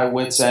at my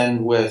wit's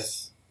end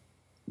with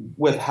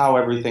how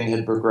everything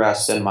had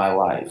progressed in my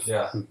life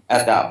Yeah.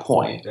 at that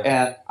point. Yeah.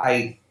 And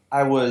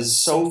I was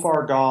so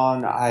far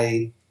gone.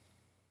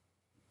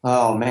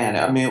 Oh man,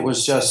 I mean, it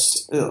was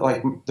just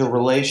like the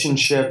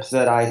relationship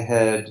that I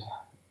had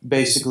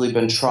basically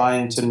been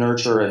trying to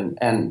nurture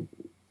and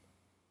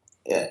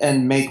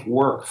make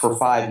work for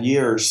 5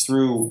 years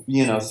through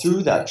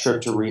that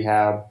trip to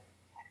rehab,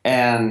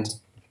 and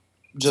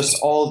just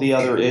all the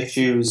other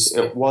issues.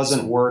 It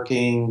wasn't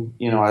working.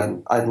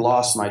 I'd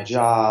lost my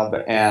job,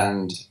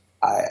 and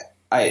I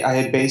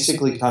had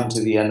basically come to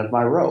the end of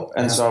my rope.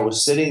 And so I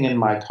was sitting in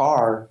my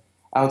car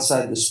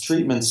outside this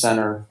treatment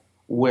center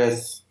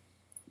with,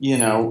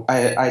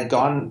 I'd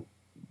gone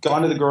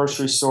to the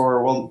grocery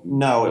store. Well,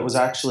 no, it was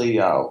actually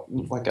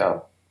like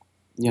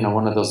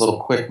one of those little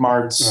quick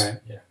marts, Right.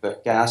 Yeah. the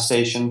gas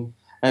station.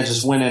 And I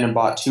just went in and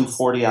bought two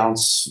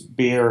 40-ounce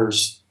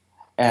beers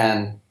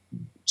and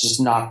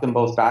just knocked them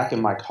both back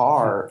in my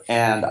car.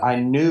 And I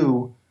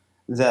knew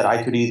that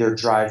I could either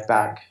drive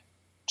back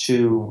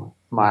to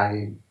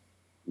my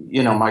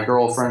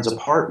girlfriend's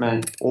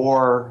apartment,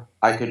 or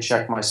I could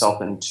check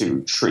myself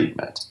into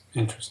treatment.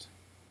 Interesting.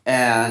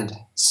 And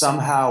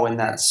somehow in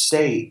that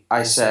state,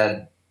 I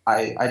said,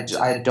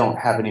 I don't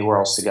have anywhere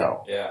else to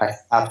go. Yeah.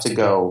 I have to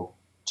go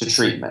to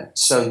treatment.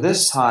 So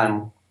this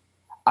time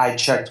I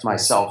checked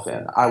myself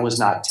in. I was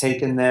not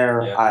taken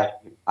there. Yeah.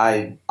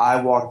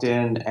 I walked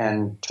in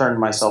and turned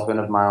myself in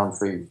of my own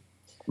free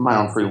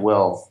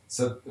will.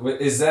 So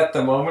is that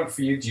the moment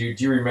for you? Do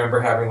you remember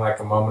having like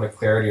a moment of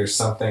clarity or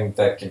something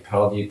that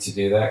compelled you to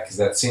do that? Because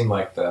that seemed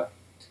like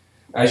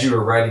as you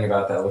were writing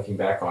about that, looking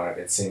back on it,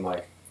 it seemed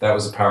like that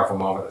was a powerful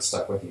moment that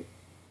stuck with you.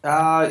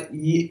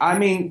 I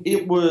mean,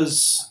 it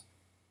was.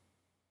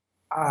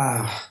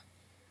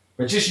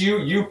 But just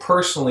you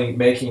personally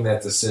making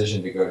that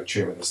decision to go to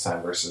treatment this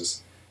time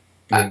versus.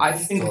 I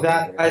think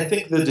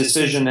the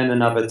decision in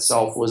and of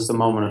itself was the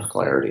moment of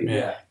clarity.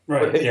 Yeah.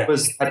 Right. But it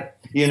was that,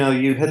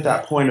 you hit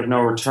that point of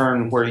no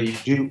return where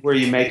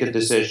you make a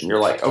decision.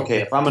 You're like,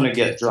 okay, if I'm going to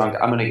get drunk,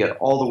 I'm going to get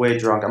all the way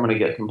drunk. I'm going to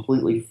get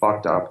completely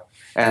fucked up,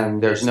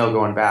 and there's no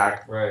going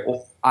back. Right.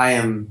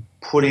 I'm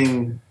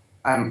putting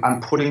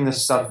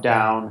this stuff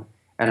down,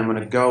 and I'm going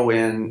to go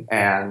in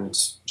and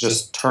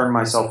just turn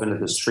myself into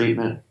this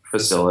treatment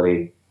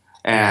facility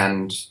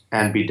and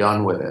be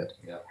done with it.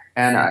 Yeah.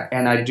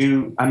 And I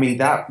do. I mean,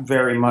 that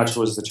very much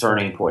was the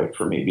turning point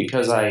for me,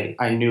 because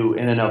I knew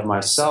in and of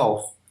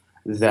myself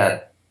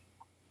that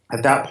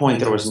at that point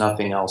there was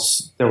nothing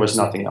else. There was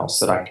nothing else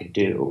that I could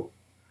do.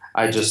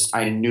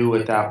 I knew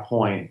at that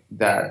point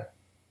that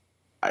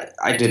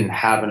I didn't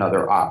have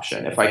another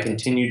option. If I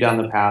continued down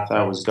the path that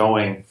I was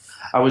going,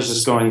 I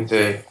was going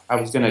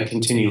to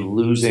continue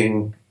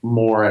losing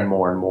more and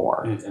more and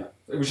more. Mm-hmm.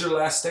 It was your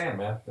last stand,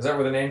 man. Is that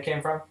where the name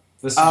came from?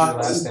 This is your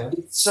last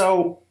stand?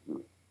 So,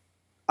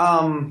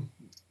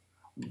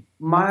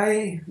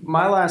 my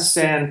last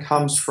stand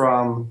comes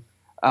from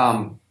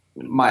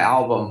my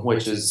album,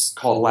 which is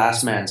called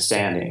Last Man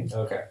Standing.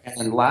 Okay.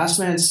 And Last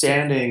Man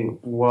Standing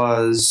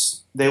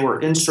they were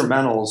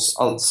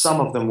instrumentals. Some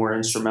of them were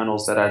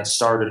instrumentals that I'd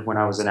started when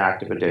I was in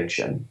active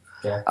addiction.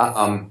 Yeah.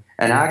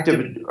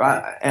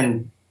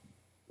 And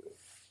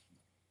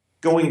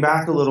going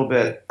back a little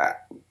bit,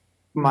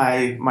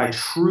 my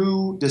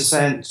true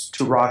descent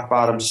to rock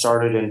bottom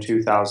started in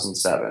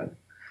 2007.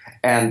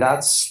 And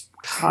that's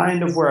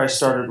kind of where I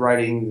started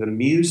writing the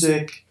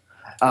music,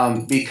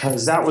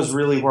 because that was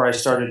really where I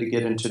started to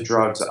get into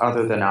drugs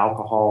other than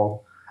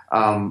alcohol,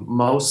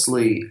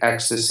 mostly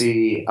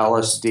ecstasy,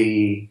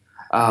 LSD.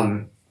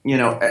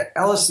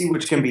 LSD,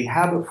 which can be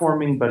habit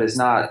forming but is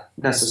not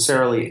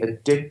necessarily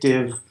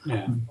addictive.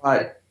 Yeah.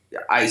 But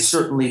I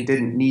certainly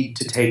didn't need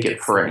to take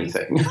it for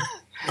anything.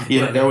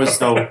 There was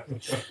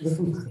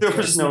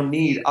no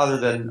need other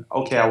than,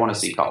 okay, I want to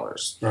see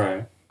colors.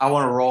 Right. I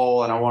want to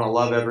roll and I want to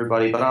love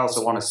everybody, but I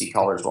also want to see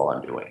colors while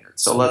I'm doing it.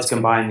 So let's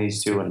combine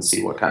these two and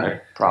see what kind of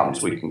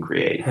problems we can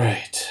create.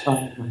 Right.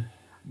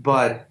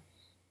 But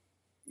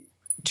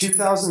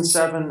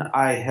 2007,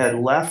 I had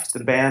left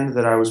the band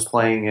that I was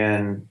playing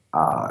in.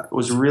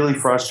 Was really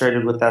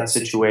frustrated with that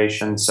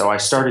situation, so I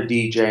started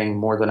DJing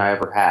more than I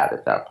ever had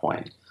at that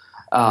point.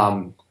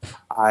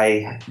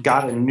 I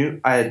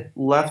had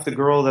left the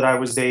girl that I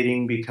was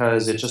dating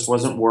because it just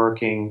wasn't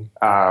working.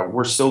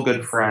 We're still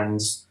good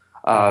friends.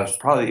 It's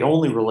probably the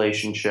only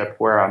relationship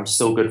where I'm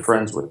still good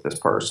friends with this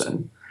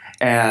person.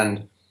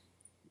 And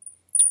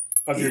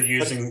Of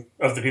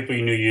the people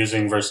you knew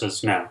using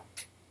versus now.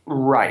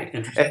 right.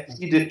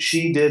 Interesting. And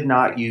she did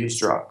not use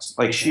drugs.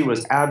 Like, she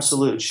was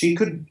absolute. She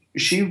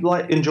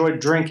enjoyed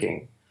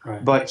drinking,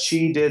 Right. but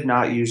she did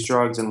not use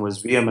drugs and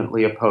was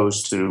vehemently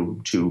opposed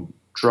to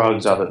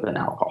drugs other than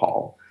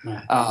alcohol.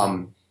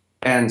 Right.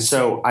 And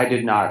so I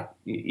did not,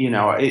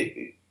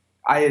 I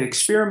had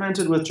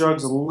experimented with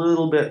drugs a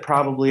little bit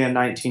probably in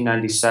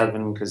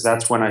 1997, because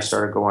that's when I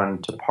started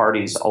going to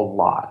parties a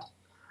lot,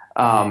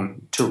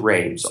 to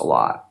raves a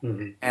lot.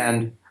 Mm-hmm.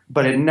 And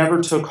but it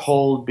never took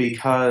hold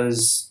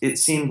because it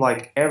seemed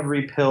like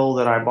every pill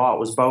that I bought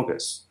was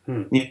bogus.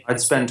 I'd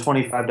spend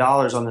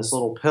 $25 on this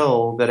little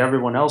pill that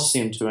everyone else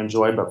seemed to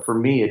enjoy, but for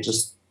me, it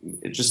just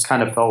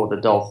kind of fell with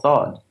a dull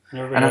thud.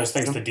 Everybody always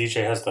thinks the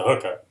DJ has the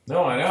hookup.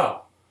 No, I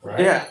know. Right?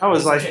 Yeah, I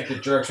was like, you can't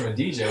get drugs from a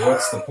DJ.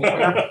 What's the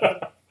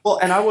point? well,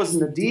 and I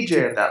wasn't a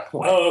DJ at that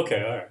point. Oh,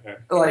 okay, all right.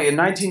 Like in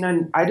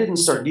 1990, I didn't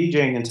start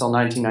DJing until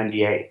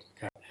 1998.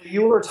 Okay.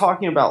 You were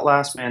talking about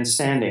Last Man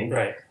Standing,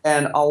 Right?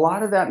 and a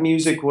lot of that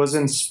music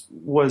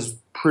was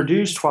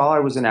produced while I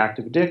was in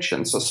Active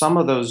Addiction. So some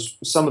of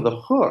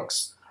the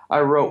hooks I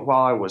wrote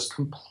while I was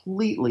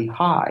completely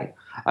high.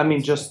 I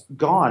mean, just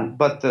gone.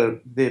 But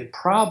the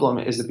problem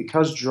is that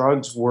because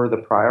drugs were the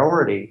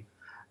priority,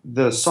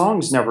 the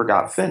songs never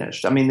got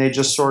finished. I mean, they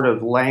just sort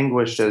of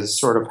languished as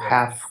sort of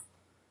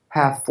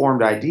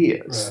half-formed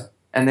ideas. Right.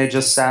 And they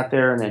just sat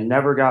there and they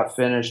never got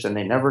finished and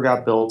they never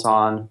got built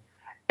on.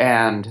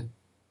 And,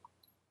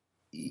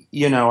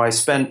 I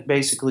spent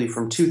basically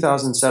from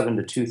 2007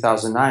 to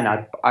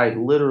 2009, I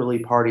literally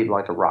partied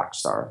like a rock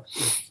star.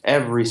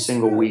 Every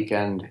single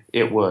weekend,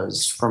 it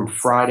was from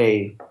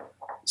Friday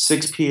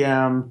 6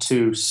 p.m.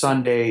 to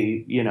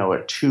Sunday,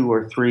 at 2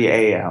 or 3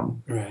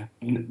 a.m. Right.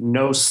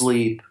 No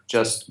sleep,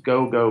 just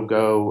go, go,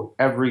 go.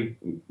 Every,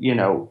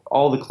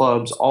 all the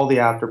clubs, all the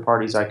after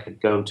parties I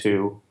could go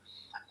to.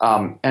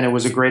 And it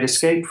was a great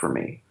escape for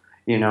me.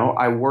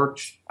 I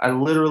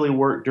literally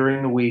worked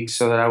during the week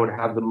so that I would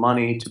have the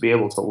money to be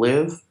able to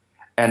live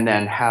and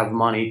then have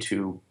money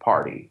to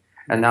party.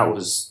 And that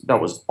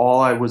was all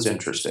I was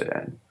interested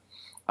in.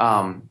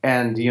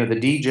 And the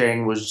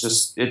DJing was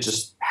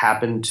just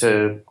happened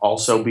to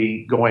also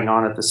be going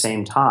on at the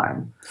same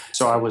time.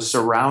 So I was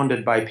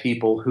surrounded by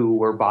people who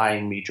were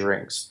buying me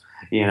drinks.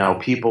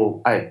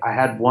 I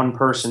had one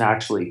person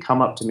actually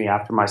come up to me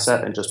after my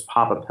set and just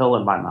pop a pill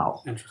in my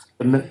mouth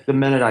the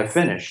minute I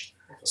finished.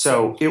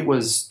 So it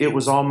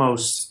was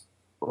almost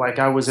like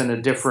I was in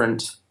a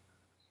different.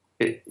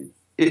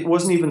 It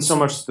wasn't even so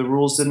much the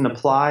rules didn't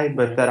apply,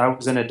 but that I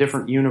was in a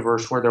different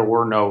universe where there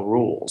were no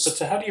rules. But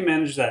so how do you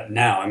manage that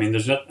now? I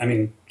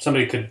mean,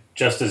 somebody could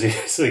just as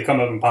easily come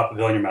up and pop a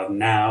pill in your mouth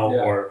now,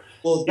 or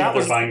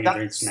they're buying you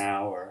drinks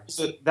now, or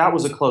that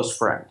was a close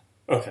friend.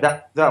 Okay.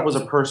 That was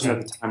a person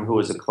at the time who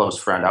was a close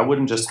friend. I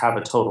wouldn't just have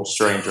a total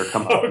stranger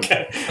come up.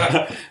 Okay.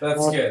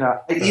 That's good.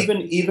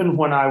 Even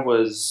when I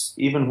was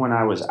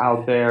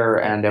out there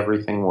and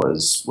everything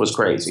was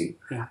crazy,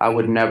 I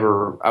would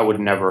never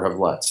have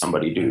let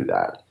somebody do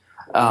that.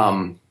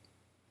 And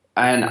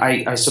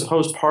I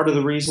suppose part of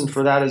the reason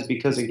for that is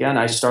because again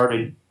I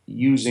started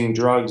using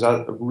drugs,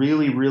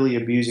 really really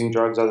abusing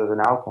drugs other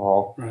than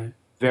alcohol,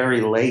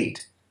 very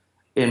late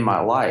in my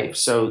life.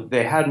 So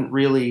they hadn't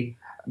really.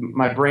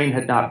 My brain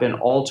had not been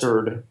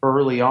altered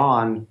early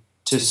on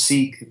to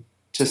seek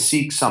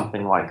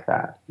something like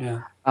that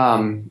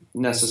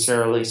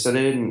necessarily. So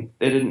they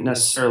didn't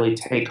necessarily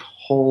take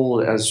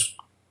hold as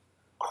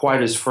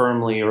quite as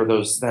firmly, or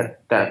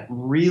that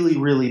really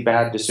really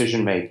bad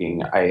decision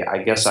making. I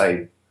guess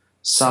I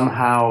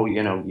somehow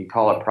you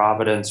call it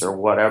providence or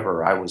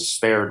whatever. I was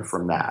spared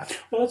from that.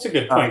 Well, that's a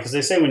good point because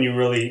they say when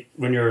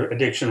your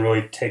addiction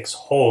really takes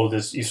hold,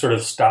 is you sort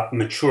of stop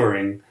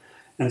maturing.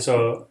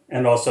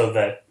 And also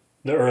that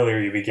the earlier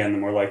you begin, the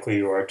more likely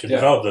you are to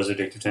develop those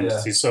addictive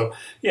tendencies. So,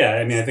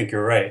 I think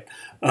you're right.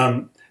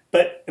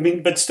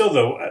 But still,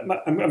 though,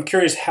 I'm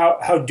curious,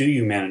 how do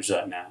you manage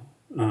that now?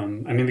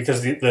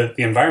 Because the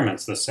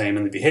environment's the same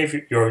and the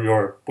behavior,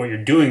 what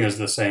you're doing is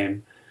the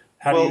same.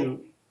 How do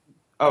you?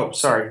 Oh,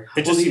 sorry.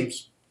 It just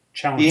seems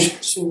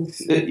challenging.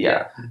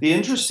 The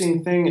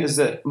interesting thing is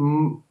that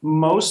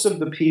most of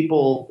the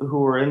people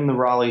who are in the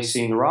Raleigh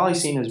scene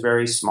is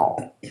very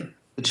small.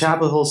 The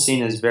Chapel Hill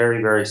scene is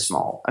very, very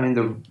small. I mean,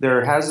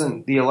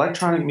 the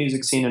electronic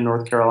music scene in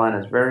North Carolina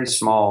is very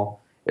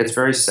small. It's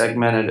very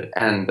segmented,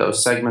 and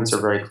those segments are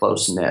very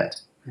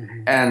close-knit.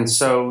 Mm-hmm. And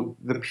so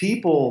the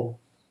people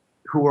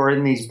who are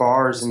in these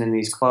bars and in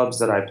these clubs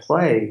that I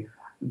play,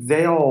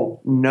 they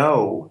all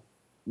know.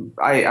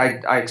 I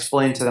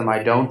explain to them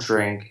I don't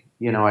drink.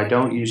 I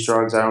don't use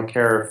drugs. I don't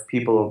care if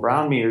people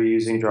around me are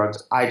using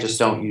drugs. I just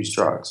don't use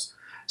drugs.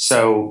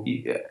 So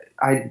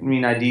I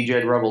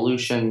DJ'd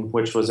Revolution,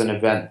 which was an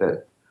event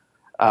that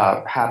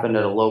happened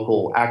at a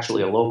local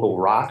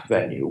rock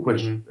venue,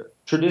 which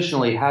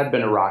traditionally had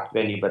been a rock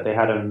venue, but they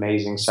had an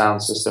amazing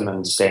sound system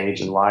and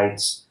stage and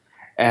lights.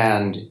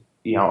 And,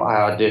 I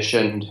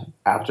auditioned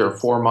after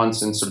 4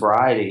 months in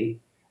sobriety,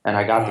 and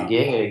I got the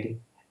gig,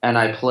 and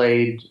I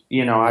played,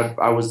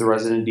 I was the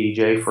resident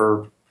DJ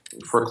for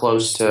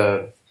close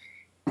to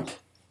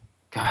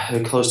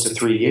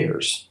 3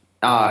 years.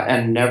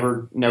 And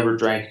never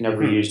drank,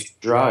 never used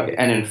drug,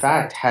 and in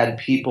fact had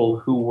people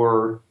who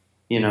were,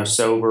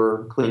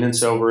 sober, clean and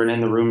sober, and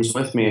in the rooms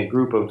with me, a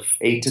group of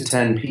 8 to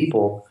 10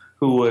 people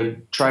who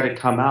would try to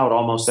come out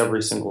almost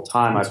every single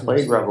time I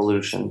played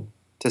Revolution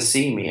to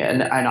see me,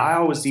 and I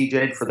always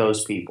DJ'd for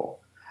those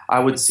people. I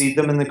would see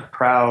them in the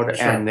crowd,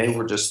 and they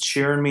were just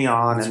cheering me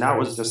on, and that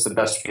was just the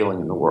best feeling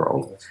in the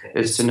world,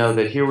 is to know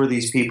that here were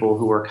these people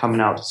who were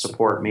coming out to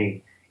support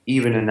me,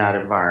 even in that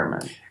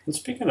environment. And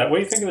speaking of that, what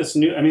do you think of this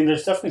new? I mean,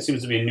 there's definitely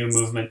seems to be a new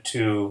movement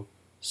to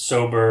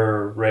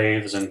sober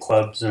raves and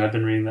clubs, and I've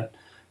been reading that.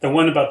 The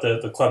one about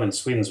the club in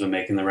Sweden's been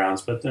making the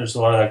rounds, but there's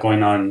a lot of that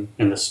going on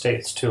in the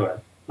States too, I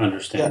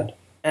understand. Yeah.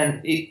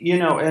 And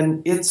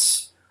and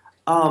it's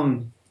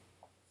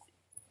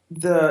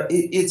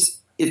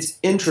it's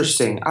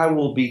interesting. I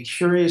will be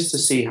curious to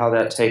see how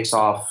that takes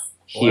off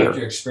Well, here. after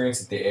your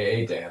experience at the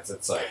AA dance,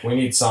 it's like, we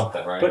need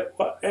something, right?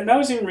 But and I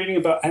was even reading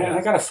about, and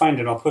I got to find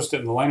it, I'll post it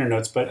in the liner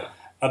notes, but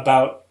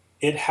about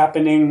it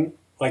happening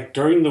like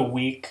during the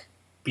week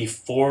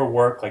before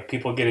work, like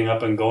people getting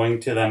up and going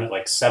to them at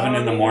like 7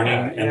 in the morning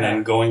and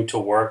then going to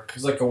work.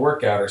 It's like a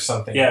workout or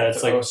something. Yeah,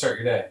 it's like, start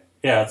your day.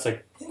 Yeah, it's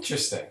like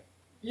Interesting.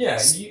 Yeah,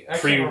 I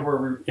can't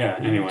remember.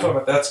 Anyway. Talking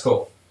about, that's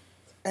cool.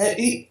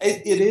 It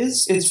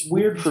is. It's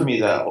weird for me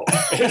though.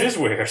 It is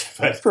weird.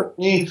 But for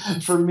me,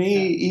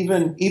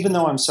 even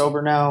though I'm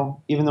sober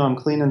now, even though I'm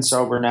clean and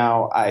sober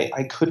now,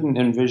 I couldn't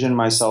envision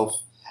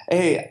myself.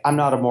 I'm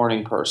not a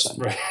morning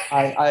person. Right.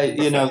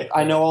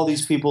 I know all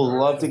these people who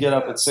love to get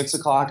up at 6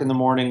 o'clock in the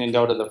morning and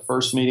go to the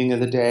first meeting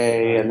of the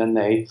day, and then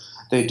they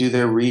do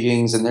their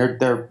readings, and they're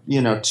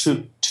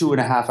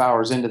 2.5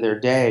 hours into their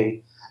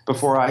day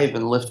before I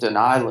even lift an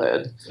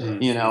eyelid.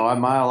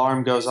 My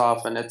alarm goes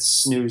off and it's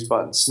snooze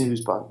button,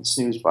 snooze button,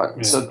 snooze button.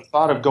 Yeah. So the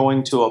thought of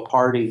going to a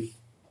party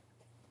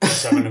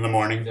 7 in the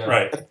morning,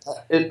 right?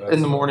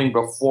 In the morning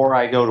before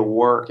I go to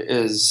work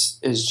is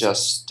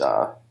just.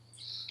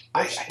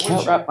 I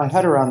can't wrap my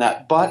head around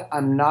that, but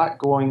I'm not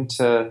going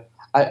to.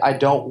 I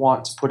don't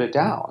want to put it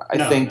down.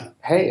 I think,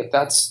 hey, if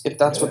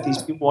that's what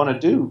these people want to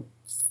do,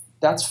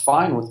 that's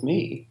fine with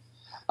me.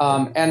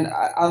 And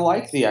I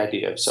like the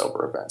idea of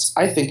sober events.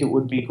 I think it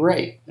would be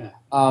great. Yeah.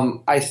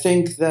 I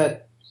think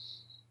that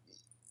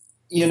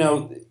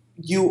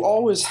you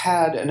always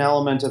had an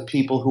element of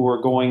people who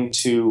were going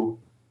to,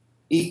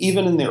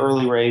 even in the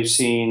early rave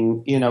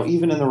scene,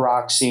 even in the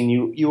rock scene,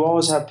 you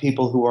always have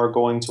people who are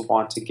going to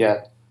want to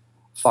get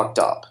fucked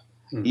up.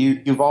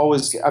 You've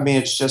always,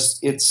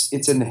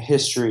 it's in the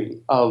history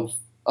of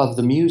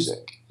the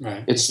music.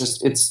 Right. It's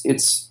just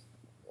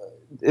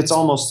it's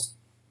almost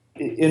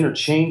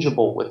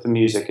interchangeable with the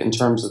music in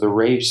terms of the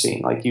rave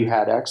scene. Like you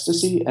had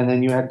ecstasy and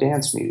then you had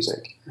dance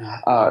music.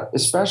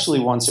 Especially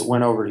once it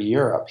went over to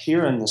Europe.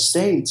 Here in the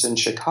States, in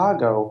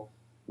Chicago,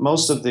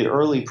 most of the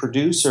early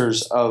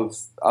producers of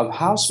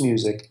house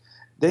music,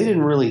 they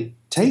didn't really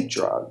take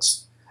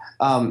drugs.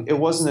 It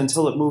wasn't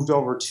until it moved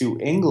over to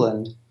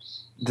England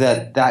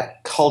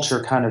that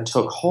culture kind of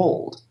took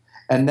hold.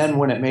 And then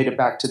when it made it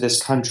back to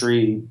this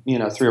country,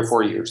 3 or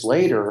 4 years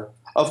later,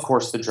 of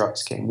course the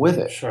drugs came with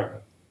it.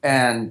 Sure.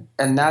 And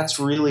that's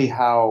really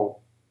how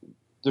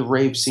the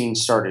rave scene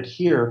started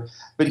here.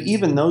 But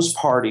even those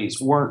parties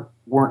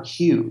weren't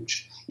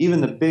huge. Even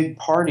the big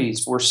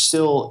parties were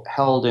still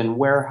held in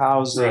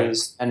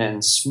warehouses and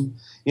in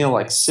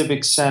like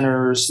civic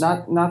centers.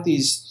 Not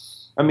these.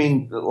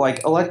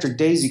 Like Electric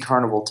Daisy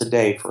Carnival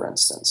today, for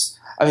instance.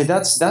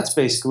 That's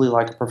basically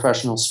like a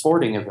professional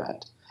sporting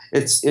event.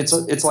 It's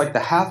like the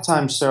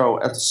halftime show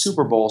at the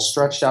Super Bowl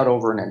stretched out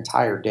over an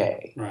entire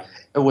day, right,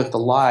 with the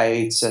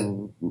lights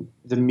and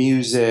the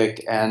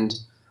music and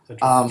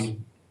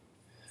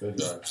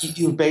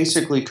you're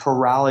basically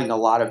corralling a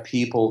lot of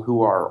people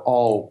who are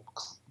all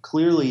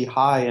clearly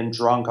high and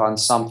drunk on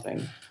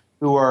something,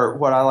 who are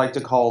what I like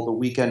to call the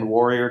weekend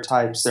warrior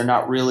types. They're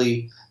not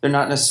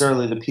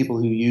necessarily the people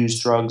who use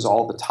drugs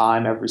all the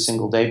time every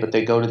single day, but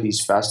they go to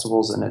these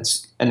festivals and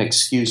it's an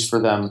excuse for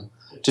them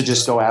to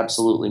just go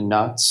absolutely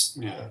nuts.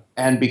 Yeah.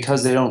 And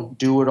because they don't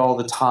do it all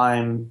the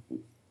time,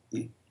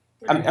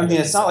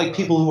 it's not like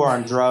people who are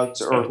on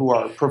drugs or who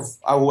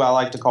I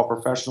like to call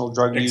professional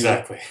drug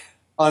users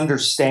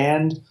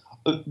understand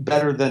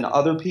better than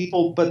other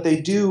people, but they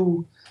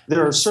do.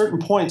 There are certain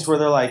points where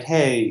they're like,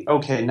 hey,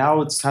 okay,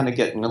 now it's kind of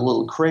getting a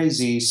little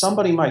crazy.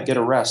 Somebody might get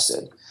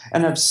arrested.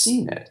 And I've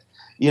seen it,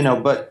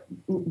 but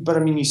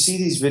you see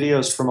these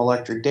videos from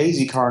Electric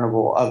Daisy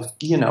Carnival of,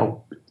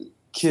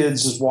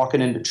 kids just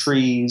walking into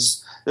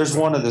trees. There's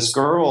one of this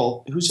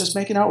girl who's just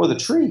making out with a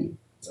tree.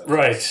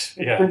 Right.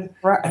 Yeah.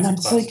 And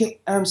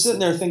I'm sitting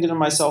there thinking to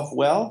myself,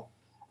 well,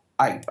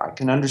 I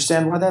can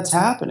understand why that's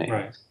happening.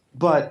 Right.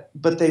 But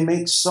they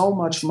make so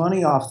much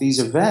money off these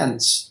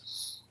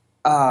events,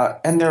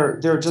 and they're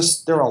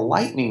a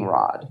lightning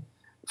rod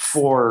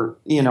for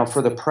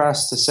the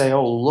press to say,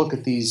 oh, look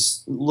at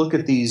these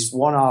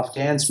one-off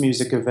dance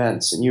music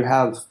events, and you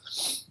have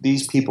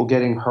these people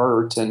getting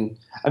hurt, and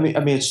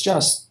it's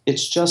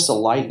just a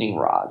lightning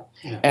rod.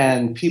 Yeah.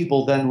 And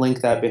people then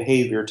link that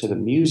behavior to the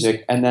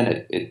music, and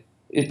then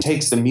it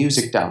takes the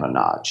music down a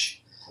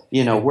notch,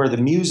 where the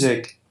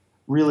music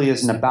really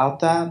isn't about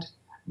that,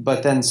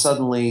 but then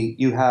suddenly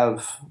you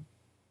have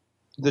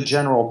the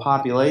general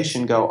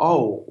population go,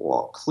 oh,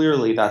 well,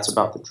 clearly that's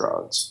about the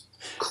drugs.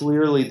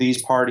 Clearly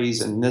these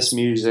parties and this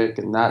music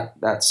and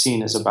that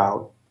scene is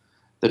about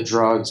the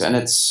drugs, and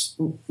it's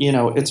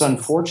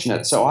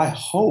unfortunate. So I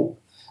hope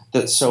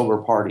that sober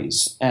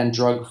parties and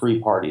drug-free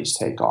parties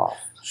take off.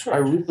 Sure. I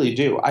really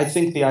do. I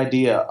think the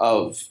idea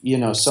of,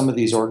 some of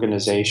these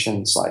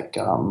organizations like,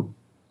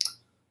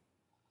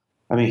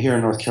 here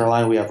in North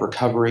Carolina, we have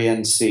Recovery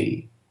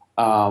NC.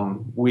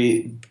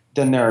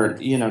 Then there are,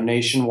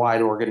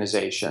 nationwide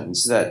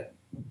organizations that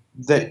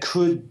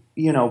could,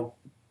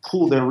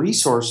 pool their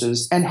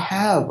resources and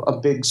have a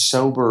big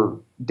sober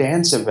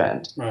dance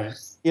event. Right.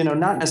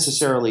 Not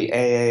necessarily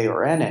AA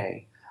or NA,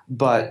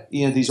 but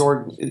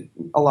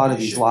a lot of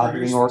these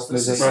lobbying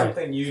organizations. This is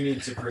something you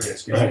need to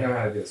produce because you know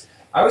how to do this.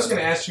 I was going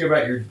to ask you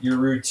about your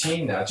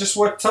routine now.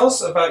 Tell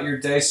us about your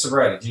day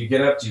sobriety. Do you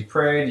get up? Do you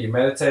pray? Do you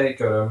meditate?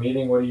 Go to a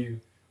meeting? What do you?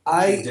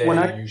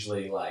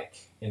 Usually like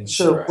in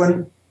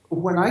sobriety?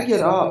 When I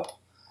get up,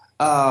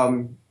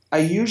 I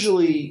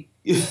usually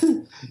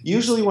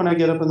when I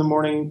get up in the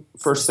morning,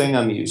 first thing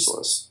I'm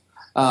useless.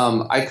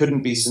 I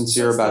couldn't be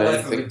sincere about anything.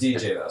 That's the life of a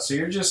DJ, though. So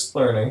you're just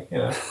learning,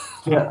 Yeah.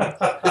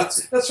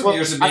 That's from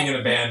years of being in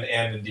a band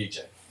and a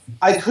DJ.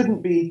 I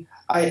couldn't be.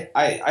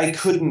 I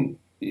couldn't.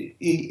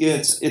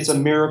 It's a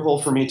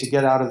miracle for me to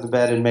get out of the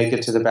bed and make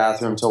it to the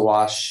bathroom to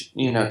wash,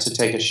 to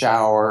take a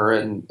shower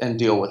and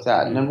deal with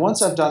that. And then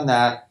once I've done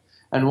that,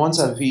 and once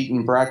I've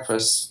eaten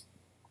breakfast,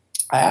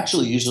 I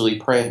actually usually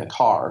pray in the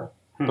car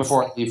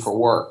before I leave for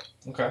work.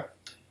 Okay.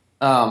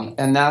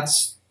 And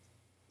that's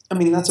a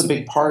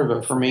big part of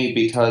it for me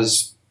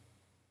because.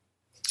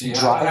 Do you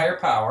have a higher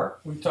power?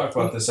 We talk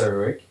about this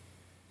every week.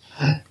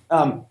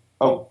 Go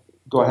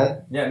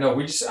ahead. Yeah, no, I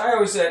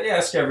always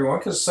ask everyone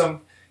because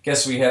some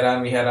guests we had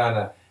on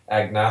an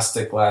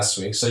agnostic last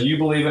week. So you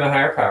believe in a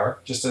higher power,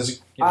 just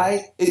as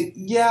again,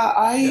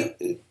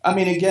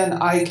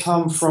 I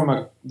come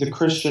from the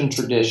Christian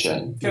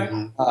tradition.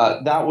 Okay.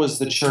 That was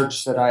the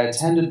church that I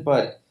attended,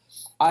 but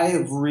I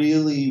have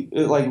really,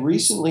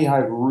 recently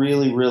I've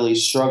really, really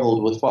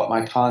struggled with what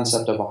my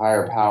concept of a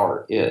higher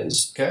power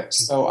is. Okay.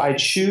 So I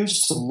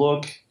choose to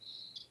look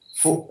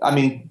for,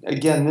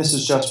 again, this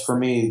is just for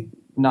me,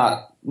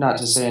 not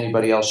to say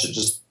anybody else should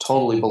just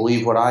totally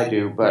believe what I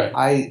do, but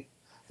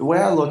the way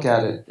I look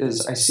at it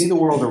is I see the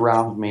world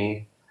around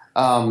me,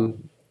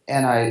 and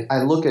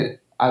I look at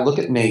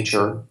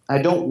nature.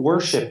 I don't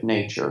worship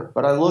nature,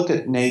 but I look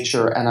at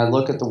nature and I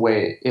look at the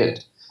way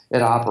it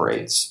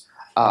operates.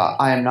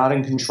 I am not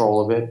in control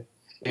of it.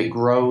 It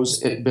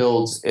grows, it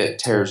builds, it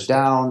tears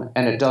down,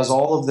 and it does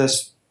all of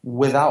this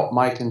without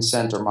my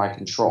consent or my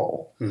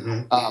control.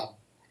 Mm-hmm.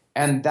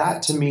 And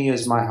that to me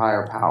is my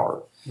higher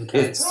power.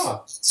 Okay. It's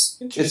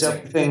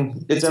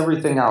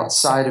everything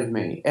outside of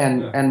me,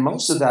 and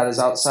most of that is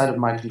outside of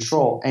my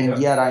control. And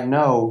yet I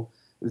know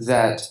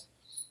that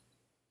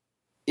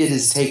it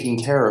is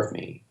taking care of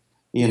me.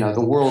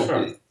 The world.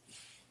 Sure.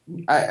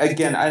 I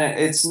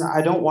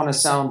don't want to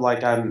sound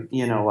like I'm,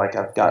 like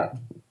I've got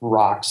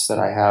rocks that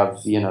I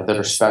have, that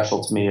are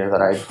special to me or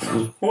that I.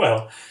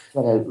 Well,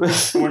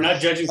 we're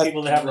not judging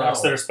people that have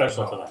rocks that are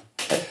special to them.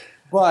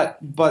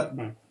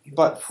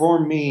 But for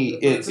me,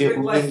 it's a big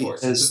life really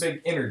force. is. It's a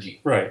big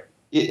energy. Right.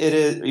 It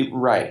is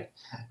right.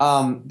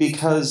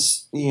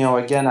 Because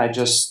again,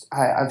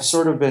 I've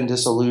sort of been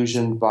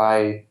disillusioned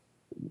by,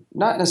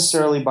 not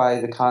necessarily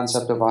by the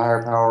concept of a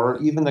higher power,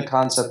 or even the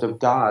concept of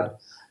God,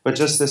 but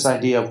just this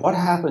idea of what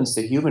happens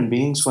to human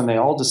beings when they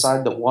all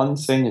decide that one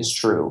thing is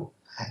true,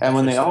 and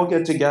when they all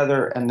get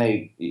together and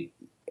they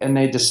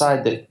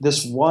decide that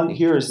this one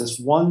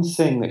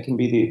thing that can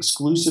be the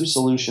exclusive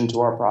solution to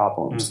our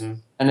problems,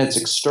 and it's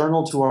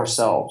external to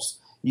ourselves.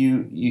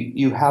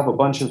 You have a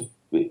bunch of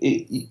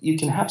you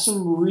can have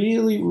some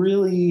really,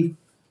 really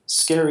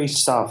scary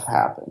stuff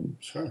happen.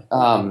 Sure. A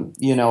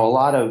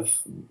lot of.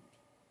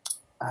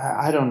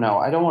 I don't know.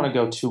 I don't want to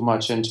go too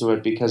much into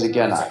it because,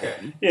 again,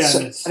 keep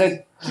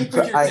with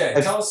your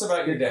day. Tell us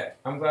about your day.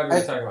 I'm glad we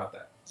were talking about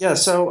that. Yeah,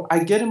 so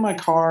I get in my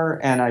car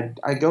and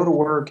I go to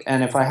work,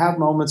 and if I have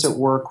moments at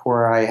work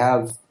where I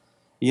have,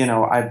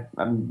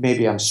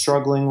 maybe I'm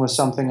struggling with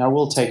something, I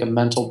will take a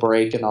mental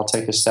break and I'll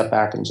take a step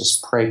back and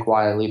just pray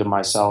quietly to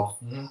myself.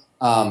 Mm-hmm.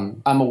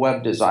 I'm a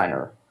web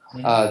designer.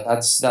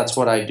 Mm-hmm. That's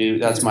what I do.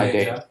 That's my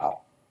day job.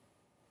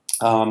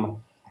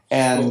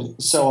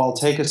 So I'll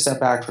take a step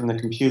back from the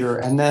computer,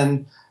 and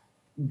then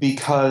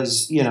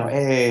because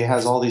AA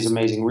has all these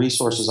amazing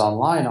resources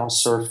online, I'll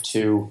surf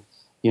to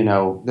the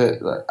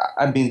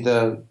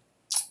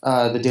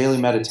daily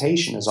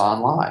meditation is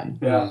online.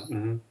 Yeah.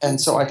 Mm-hmm. And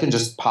so I can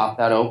just pop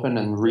that open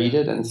and read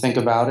it and think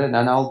about it,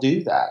 and I'll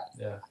do that.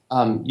 Yeah.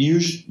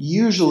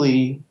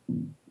 Usually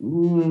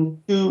 2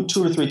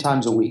 or 3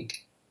 times a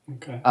week.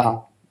 Okay.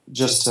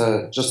 Just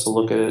to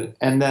look at it,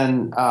 and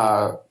then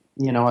I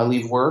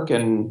leave work,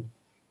 and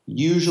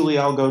usually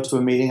I'll go to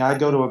a meeting. I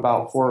go to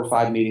about 4 or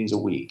 5 meetings a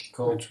week.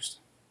 Cool. Interesting.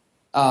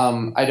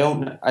 I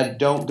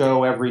don't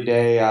go every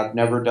day. I've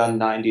never done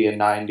 90 and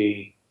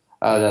 90.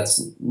 That's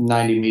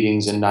 90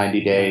 meetings in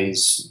 90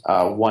 days,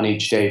 one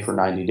each day for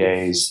 90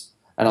 days.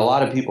 And a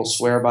lot of people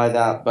swear by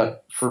that,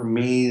 but for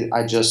me,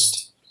 I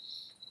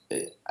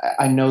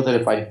know that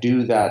if I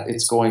do that,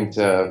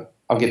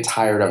 I'll get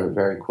tired of it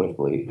very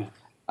quickly.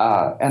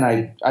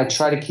 And I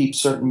try to keep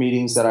certain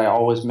meetings that I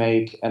always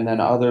make, and then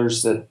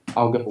others that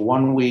I'll go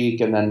 1 week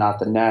and then not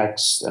the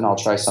next, and I'll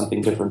try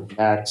something different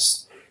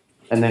next,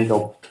 and then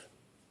go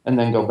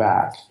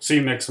back. So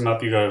you mix them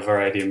up. You go to a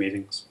variety of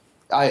meetings.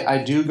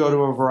 I do go to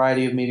a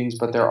variety of meetings,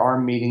 but there are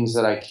meetings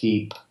that I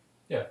keep.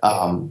 Yeah.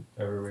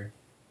 Every week.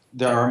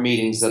 There are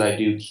meetings that I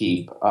do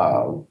keep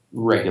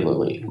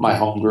regularly. My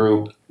home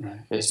group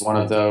is one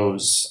of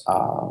those.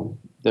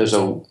 There's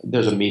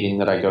a meeting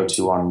that I go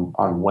to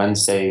on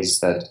Wednesdays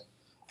that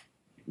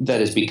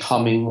is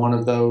becoming one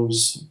of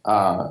those,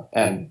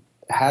 and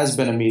has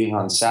been a meeting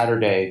on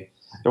Saturday.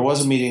 There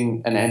was a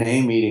meeting, an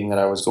NA meeting that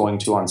I was going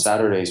to on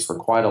Saturdays for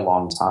quite a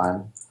long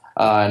time,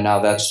 and now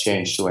that's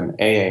changed to an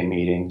AA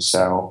meeting.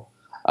 So,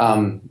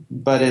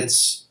 but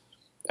it's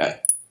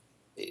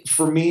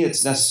for me,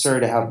 it's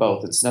necessary to have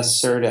both. It's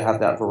necessary to have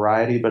that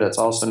variety, but it's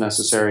also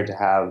necessary to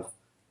have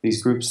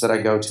these groups that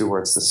I go to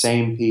where it's the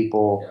same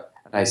people. Yeah.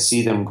 I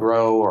see them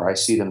grow or I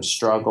see them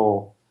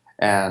struggle,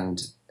 and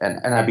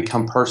I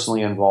become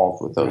personally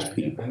involved with those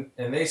people.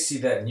 And they see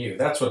that in you.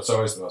 That's what's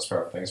always the most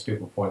powerful thing is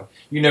people point.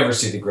 You never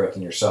see the growth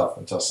in yourself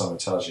until someone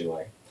tells you,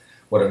 like,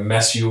 what a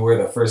mess you were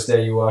the first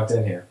day you walked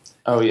in here.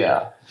 Oh,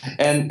 yeah.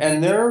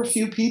 And there are a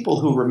few people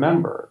who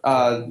remember.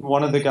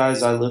 One of the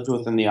guys I lived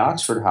with in the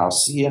Oxford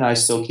house, he and I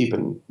still keep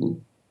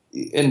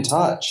in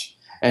touch.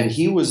 And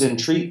he was in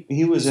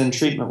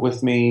treatment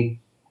with me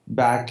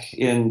back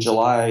in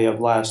July of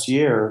last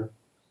year.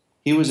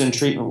 He was in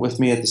treatment with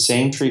me at the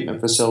same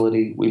treatment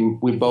facility.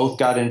 We both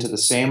got into the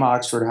same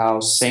Oxford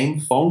house,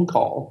 same phone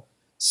call,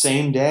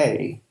 same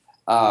day.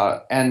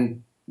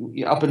 And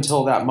up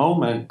until that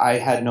moment, I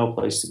had no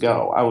place to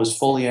go. I was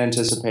fully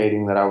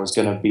anticipating that I was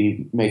going to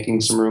be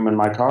making some room in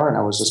my car, and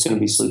I was just going to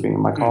be sleeping in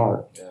my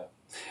car. Yeah.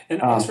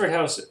 And Oxford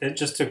House,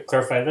 just to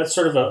clarify, that's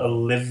sort of a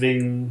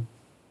living...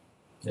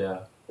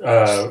 Yeah.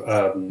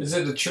 Is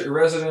it a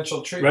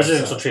residential treatment?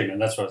 Residential treatment.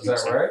 That's what. Is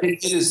that right?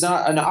 It is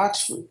not an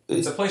Oxford.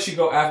 It's a place you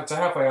go after. It's a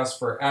halfway house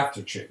for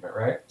after treatment,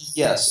 right?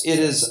 Yes, it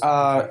is.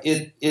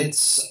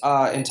 It's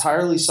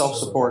entirely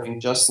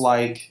self-supporting, just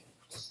like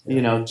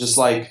just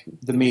like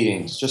the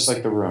meetings, just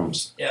like the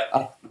rooms.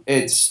 Yeah.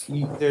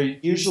 They're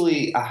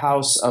usually a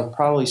house of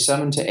probably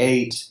 7 to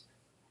 8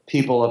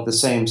 people of the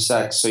same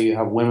sex. So you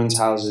have women's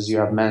houses, you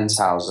have men's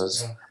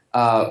houses. Yeah.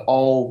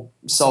 All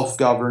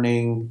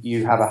self-governing.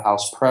 You have a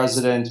house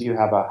president, you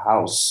have a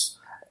house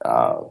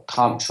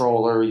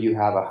comptroller, you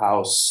have a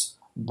house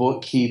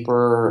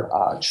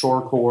bookkeeper,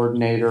 chore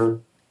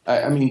coordinator.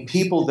 I mean,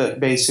 people that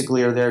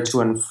basically are there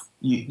to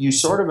you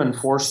sort of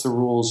enforce the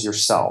rules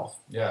yourself.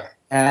 Yeah.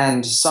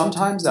 And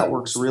sometimes that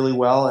works really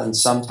well, and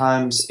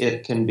sometimes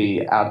it can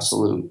be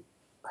absolute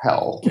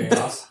hell.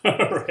 Chaos.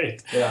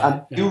 Right.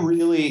 Yeah. You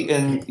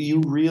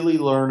really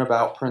learn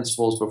about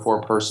principles before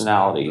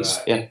personalities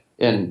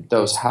in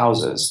those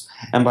houses.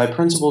 And by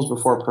principles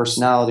before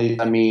personality,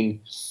 I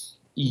mean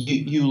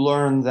you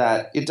learn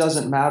that it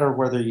doesn't matter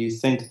whether you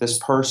think this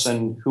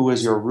person who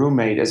is your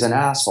roommate is an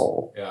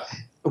asshole. Yeah.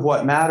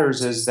 What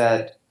matters is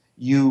that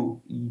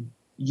you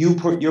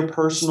put your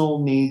personal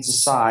needs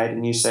aside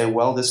and you say,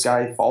 well, this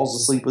guy falls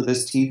asleep with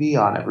his TV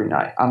on every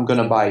night. I'm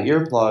going to buy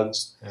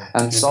earplugs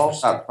and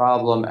solve that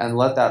problem and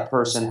let that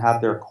person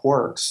have their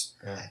quirks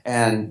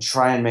and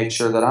try and make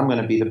sure that I'm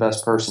going to be the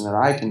best person that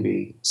I can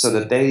be so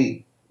that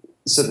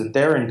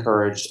they're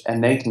encouraged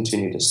and they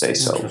continue to stay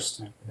so.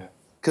 Interesting. Yeah.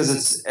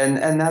 Because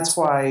and that's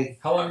why.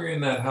 How long were you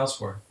in that house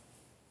for?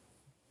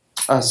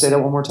 Say that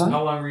one more time.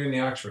 How long were you in the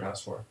Oxford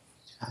house for?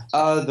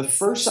 The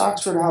first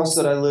Oxford house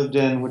that I lived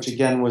in, which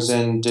again was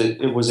in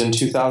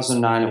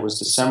 2009. It was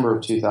December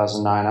of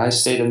 2009. I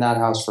stayed in that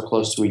house for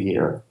close to a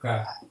year.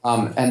 Okay.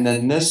 And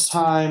then this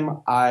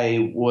time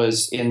I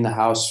was in the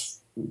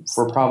house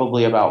for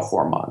probably about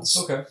 4 months.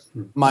 Okay.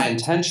 My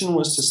intention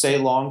was to stay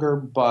longer,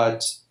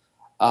 but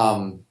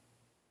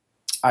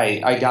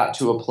I got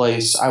to a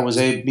place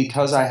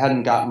because I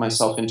hadn't gotten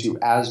myself into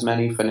as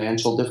many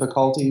financial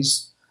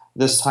difficulties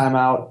this time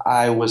out,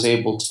 I was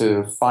able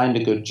to find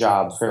a good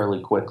job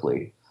fairly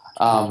quickly.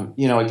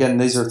 Again,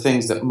 these are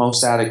things that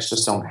most addicts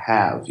just don't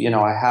have.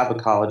 I have a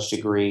college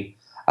degree.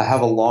 I have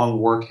a long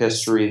work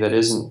history that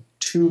isn't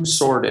too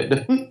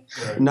sordid.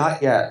 Right.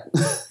 Not yet.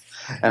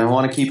 And I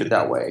want to keep it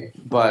that way.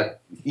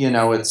 But,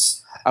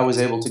 I was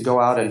able to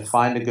go out and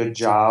find a good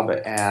job,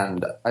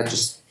 and I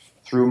just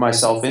threw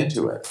myself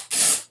into it.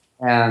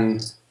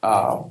 And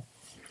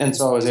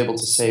so I was able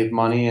to save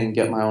money and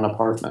get my own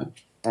apartment.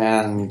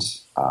 And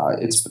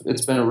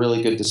it's been a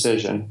really good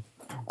decision.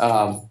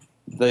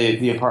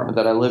 The apartment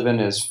that I live in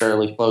is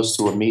fairly close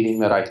to a meeting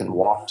that I can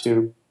walk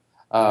to.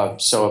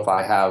 So if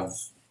I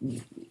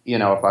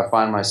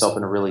find myself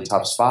in a really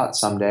tough spot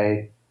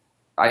someday,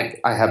 I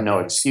have no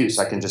excuse.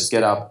 I can just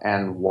get up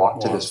and walk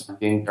to this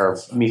meeting or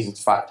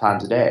meetings 5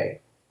 times a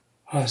day.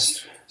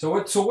 So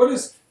what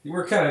is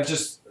we're kind of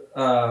just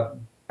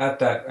at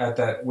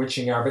that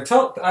witching hour. But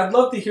I'd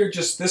love to hear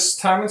just this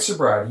time in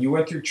sobriety. You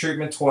went through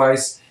treatment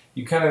twice.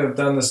 You kind of have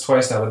done this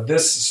twice now, but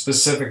this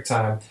specific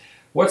time,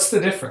 what's the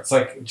difference?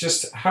 Like,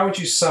 just how would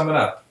you sum it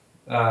up?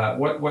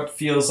 What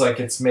feels like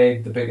it's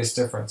made the biggest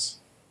difference?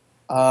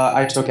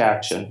 I took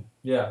action.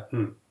 Yeah.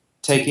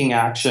 Taking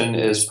action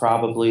is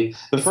probably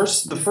the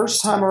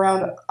first time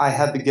around. I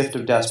had the gift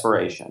of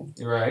desperation.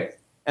 Right.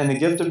 And the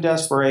gift of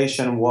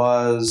desperation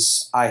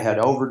was I had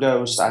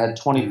overdosed. I had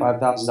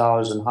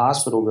 $25,000 in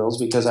hospital bills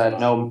because I had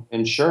no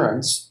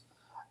insurance.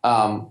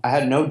 I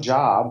had no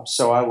job,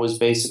 so I was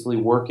basically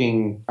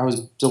working. I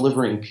was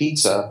delivering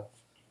pizza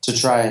to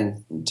try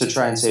and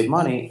save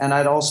money. And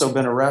I'd also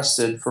been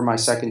arrested for my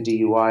second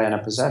DUI and a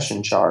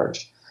possession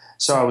charge.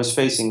 So I was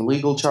facing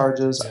legal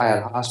charges. I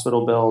had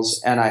hospital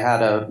bills, and I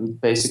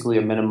had basically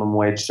a minimum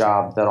wage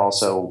job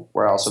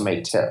where I also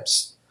made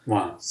tips.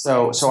 Wow.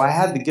 So I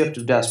had the gift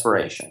of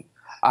desperation.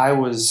 I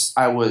was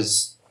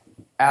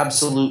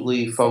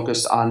absolutely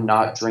focused on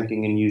not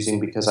drinking and using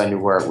because I knew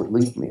where it would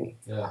lead me.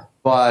 Yeah.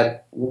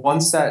 But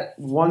once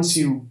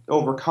you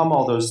overcome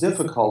all those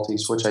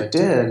difficulties, which I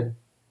did,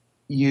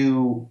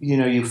 you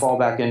fall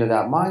back into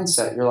that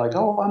mindset. You're like,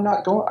 oh,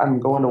 I'm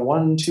going to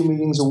 1-2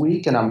 meetings a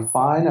week and I'm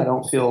fine. I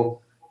don't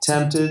feel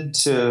tempted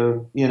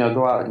to,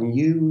 go out and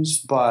use,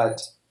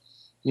 but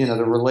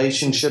the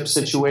relationship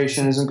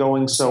situation isn't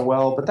going so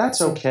well, but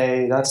that's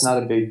okay. That's not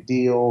a big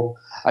deal.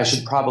 I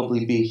should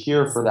probably be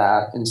here for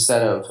that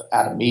instead of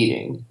at a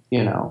meeting,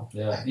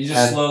 Yeah. You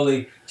just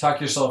slowly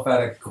talk yourself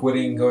out of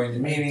quitting going to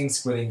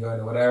meetings, quitting going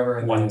to whatever.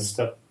 And one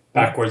step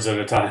backwards at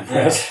a time.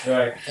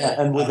 Right.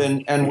 And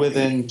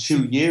within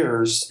 2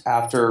 years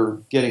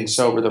after getting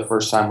sober the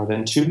first time,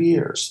 within 2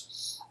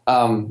 years,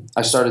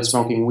 I started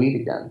smoking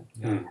weed again.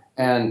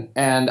 Mm.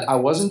 And I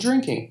wasn't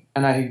drinking.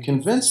 And I had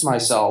convinced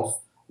myself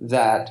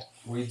that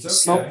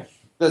weed's okay.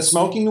 That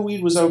smoking the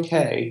weed was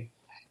okay.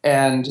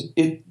 And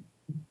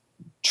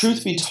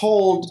truth be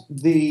told,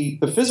 the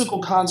physical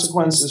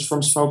consequences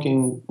from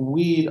smoking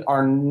weed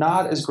are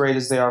not as great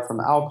as they are from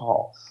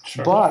alcohol.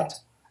 Sure. But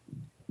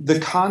the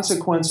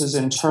consequences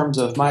in terms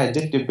of my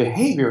addictive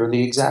behavior are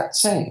the exact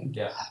same.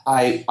 Yeah.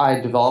 I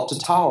developed a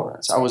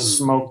tolerance. I was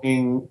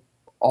smoking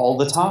all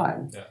the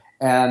time. Yeah.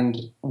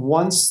 And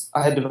once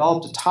I had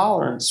developed a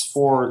tolerance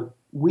for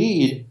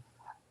weed,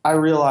 I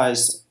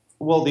realized,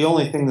 well, the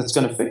only thing that's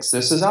going to fix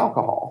this is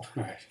alcohol.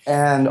 Right.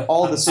 And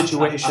all the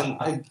situation,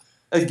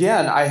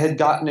 again, I had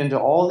gotten into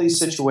all these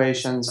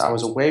situations. I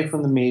was away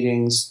from the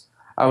meetings.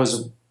 I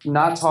was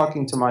not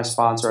talking to my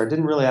sponsor. I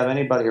didn't really have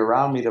anybody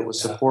around me that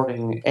was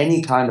supporting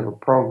any kind of a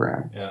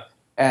program. Yeah.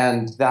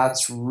 And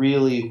that's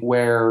really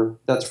where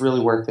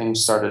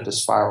things started to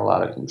spiral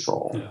out of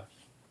control. Yeah.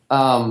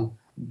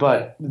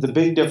 But the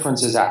big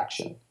difference is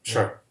action.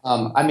 Sure.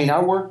 I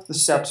worked the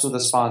steps with a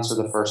sponsor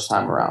the first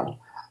time around.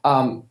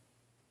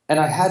 And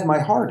I had my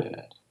heart in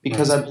it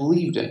because I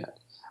believed in it.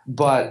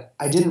 But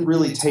I didn't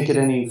really take it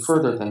any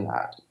further than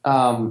that.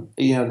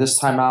 This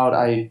time out,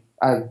 I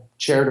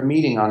chaired a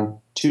meeting on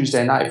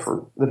Tuesday night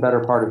for the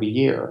better part of a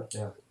year.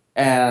 Yeah.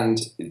 And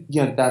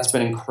that's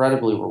been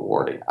incredibly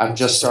rewarding. I've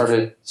just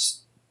started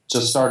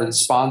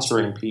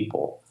sponsoring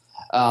people.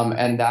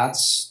 And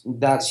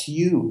that's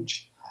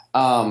huge.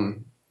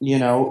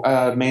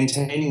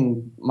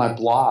 Maintaining my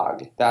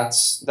blog,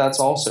 that's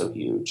also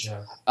huge.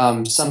 Yeah.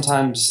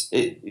 Sometimes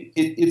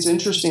it's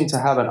interesting to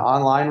have an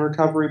online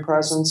recovery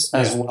presence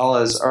as well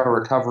as a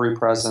recovery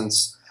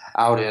presence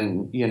out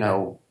in,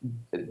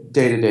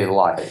 day-to-day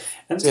life.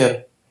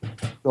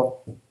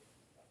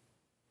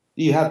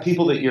 You have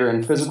people that you're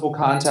in physical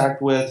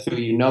contact with who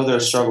you know their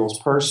struggles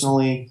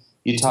personally.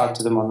 You talk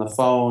to them on the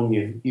phone.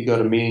 You go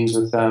to meetings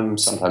with them.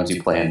 Sometimes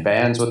you play in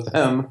bands with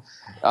them,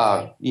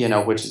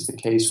 which is the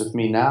case with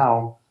me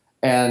now.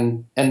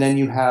 And then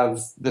you have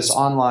this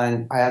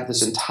online. I have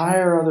this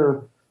entire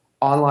other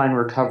online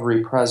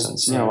recovery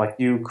presence. Like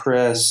you,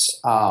 Chris,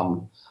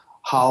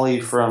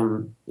 Holly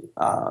from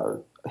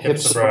Hip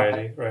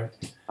Sobriety, right?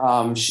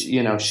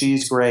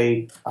 She's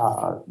great,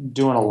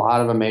 doing a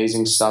lot of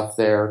amazing stuff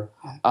there.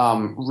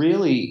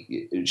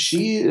 Really,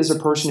 she is a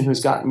person who's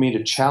gotten me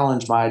to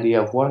challenge my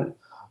idea of what.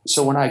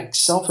 So when I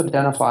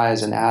self-identify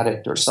as an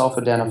addict or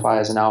self-identify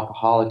as an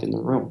alcoholic in the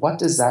room, what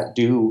does that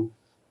do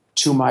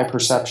to my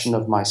perception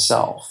of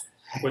myself?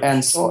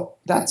 And so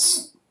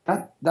that's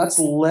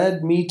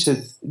led me to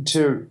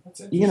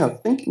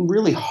thinking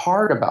really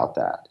hard about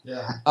that.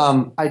 Yeah.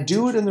 I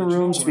do it in the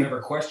rooms. I've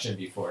never questioned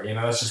before.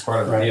 That's just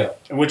part of the deal.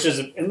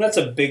 And that's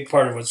a big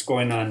part of what's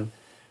going on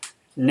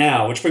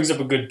now, which brings up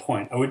a good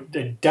point. I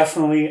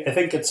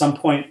think at some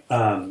point,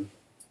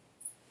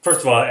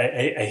 first of all,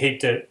 I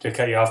hate to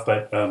cut you off,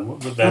 but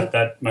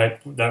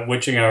that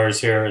witching hours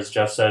here, as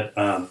Jeff said.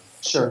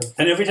 Sure.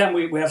 And every time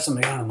we have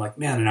somebody on, I'm like,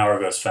 man, an hour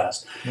goes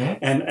fast.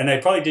 Mm-hmm. And I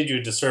probably did you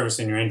a disservice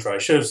in your intro. I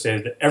should have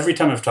stated that every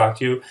time I've talked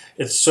to you,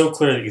 it's so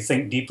clear that you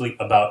think deeply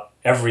about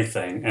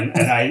everything. And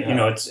I,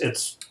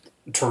 it's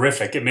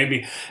terrific. It made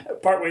me,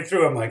 partway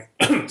through, I'm like,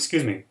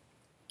 excuse me,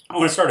 I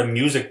want to start a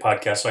music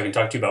podcast so I can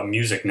talk to you about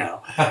music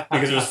now.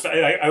 Because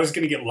I was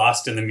going to get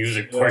lost in the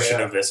music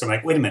portion of this. I'm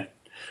like, wait a minute.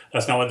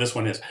 That's not what this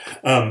one is.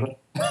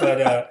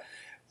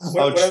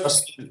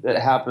 Trust me, it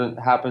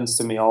happens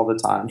to me all the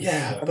time.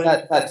 Yeah,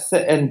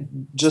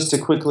 and just to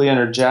quickly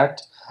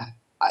interject,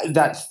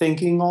 that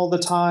thinking all the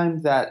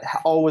time, that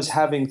always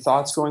having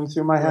thoughts going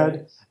through my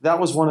head, that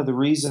was one of the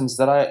reasons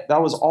that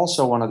was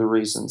also one of the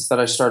reasons that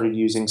I started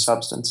using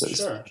substances,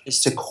 Sure. is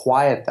to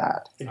quiet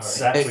that.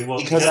 Exactly. Well,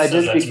 Because Jeff I says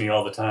did that be- to me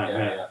all the time.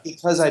 Yeah.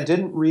 Because I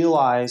didn't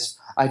realize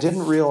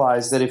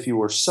that if you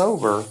were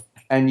sober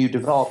and you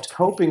developed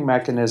coping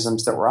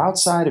mechanisms that were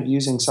outside of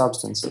using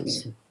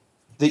substances,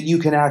 that you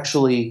can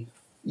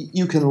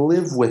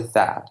live with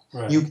that.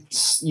 Right.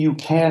 You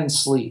can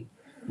sleep.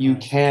 You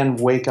can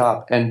wake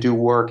up and do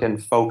work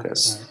and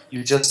focus. Right.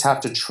 You just have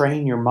to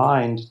train your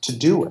mind to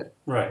do it.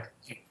 Right.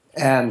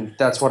 And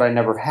that's what I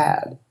never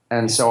had.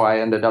 And so I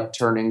ended up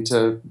turning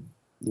to,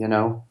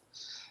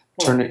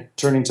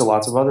 turning to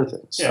lots of other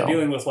things. Yeah, So.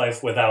 dealing with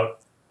life without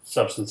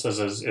substances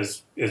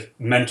is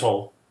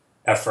mental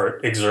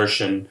effort,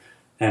 exertion,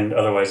 and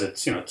otherwise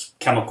it's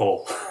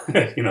chemical,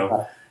 it's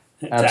adding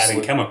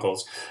Absolutely.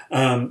 chemicals.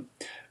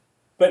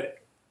 But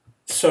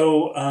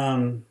so,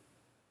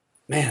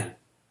 man.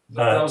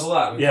 That was a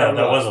lot. We Yeah, covered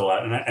that a lot. was a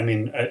lot, and I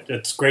mean,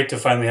 it's great to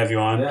finally have you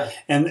on. Yeah.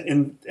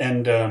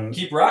 And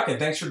Keep rocking.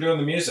 Thanks for doing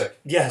the music.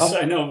 yes,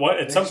 I know. What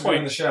at Thanks some for doing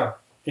point, the show.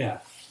 yeah,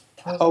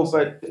 Oh,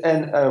 but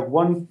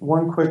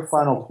one quick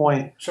final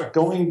point. sure.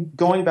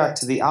 Going back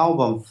to the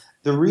album,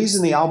 the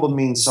reason the album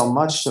means so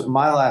much to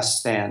My Last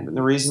Stand, and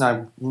the reason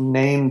I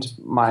named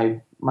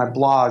my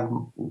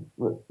blog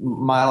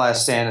My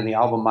Last Stand and the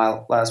album My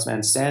Last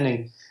Man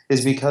Standing,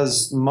 is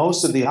because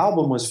most of the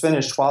album was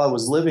finished while I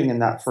was living in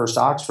that first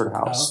Oxford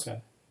house. Oh,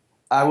 okay.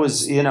 I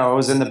was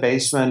in the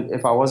basement.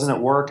 If I wasn't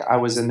at work, I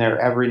was in there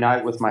every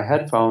night with my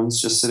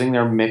headphones, just sitting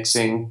there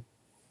mixing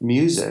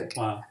music.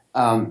 Wow.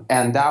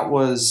 And that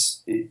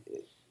was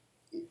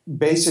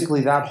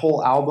basically, that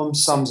whole album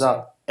sums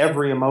up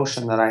every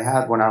emotion that I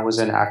had when I was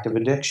in active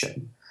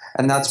addiction.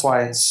 And that's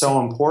why it's so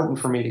important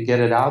for me to get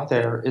it out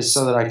there, is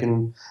so that I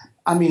can,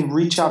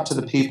 reach out to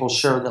the people,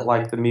 sure, that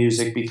like the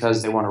music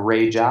because they want to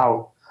rage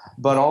out,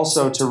 but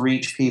also to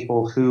reach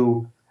people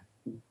who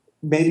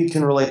maybe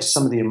can relate to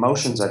some of the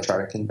emotions I try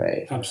to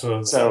convey.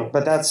 Absolutely. So,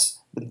 but that's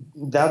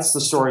the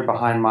story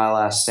behind My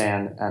Last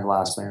Stand and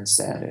Last Man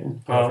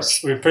Standing. Well,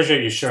 we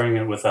appreciate you sharing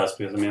it with us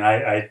because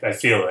I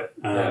feel it.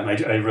 Yeah.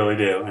 I really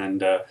do,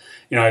 and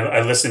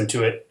I listen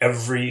to it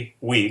every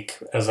week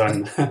as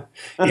I'm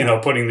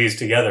putting these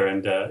together,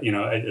 and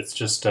it's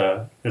just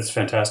it's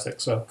fantastic.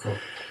 So Cool.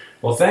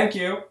 Well, thank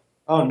you.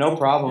 Oh, no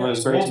problem. It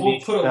was great to We'll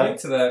meet put a you. link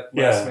to that.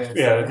 Last Man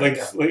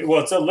Standing.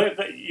 well, it's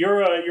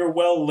you're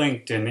well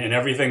linked in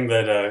everything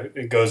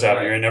that goes out.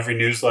 Right. You're in every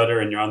newsletter,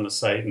 and you're on the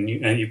site, and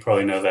you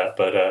probably know that.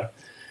 But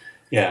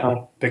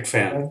big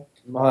fan.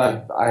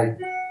 Well, I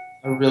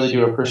really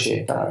do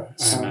appreciate that.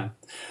 So. All right, man.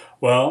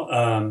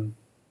 Well,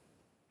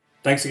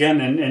 thanks again,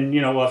 and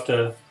we'll have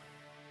to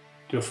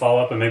do a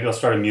follow up, and maybe I'll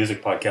start a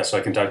music podcast so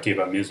I can talk to you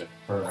about music.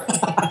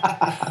 Perfect.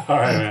 All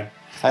right, man.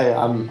 Hey,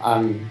 I'm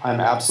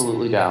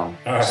absolutely down.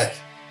 All right.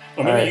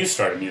 Well, maybe All right. you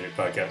start a music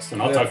podcast,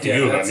 and I'll Yeah, talk to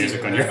you about that's music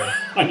even on your better.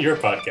 on your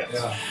podcast.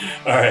 Yeah.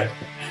 All right.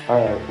 All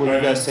right. Well, All you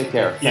right. guys take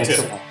care. You Thanks too.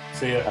 so much.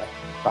 See ya.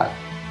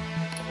 Bye.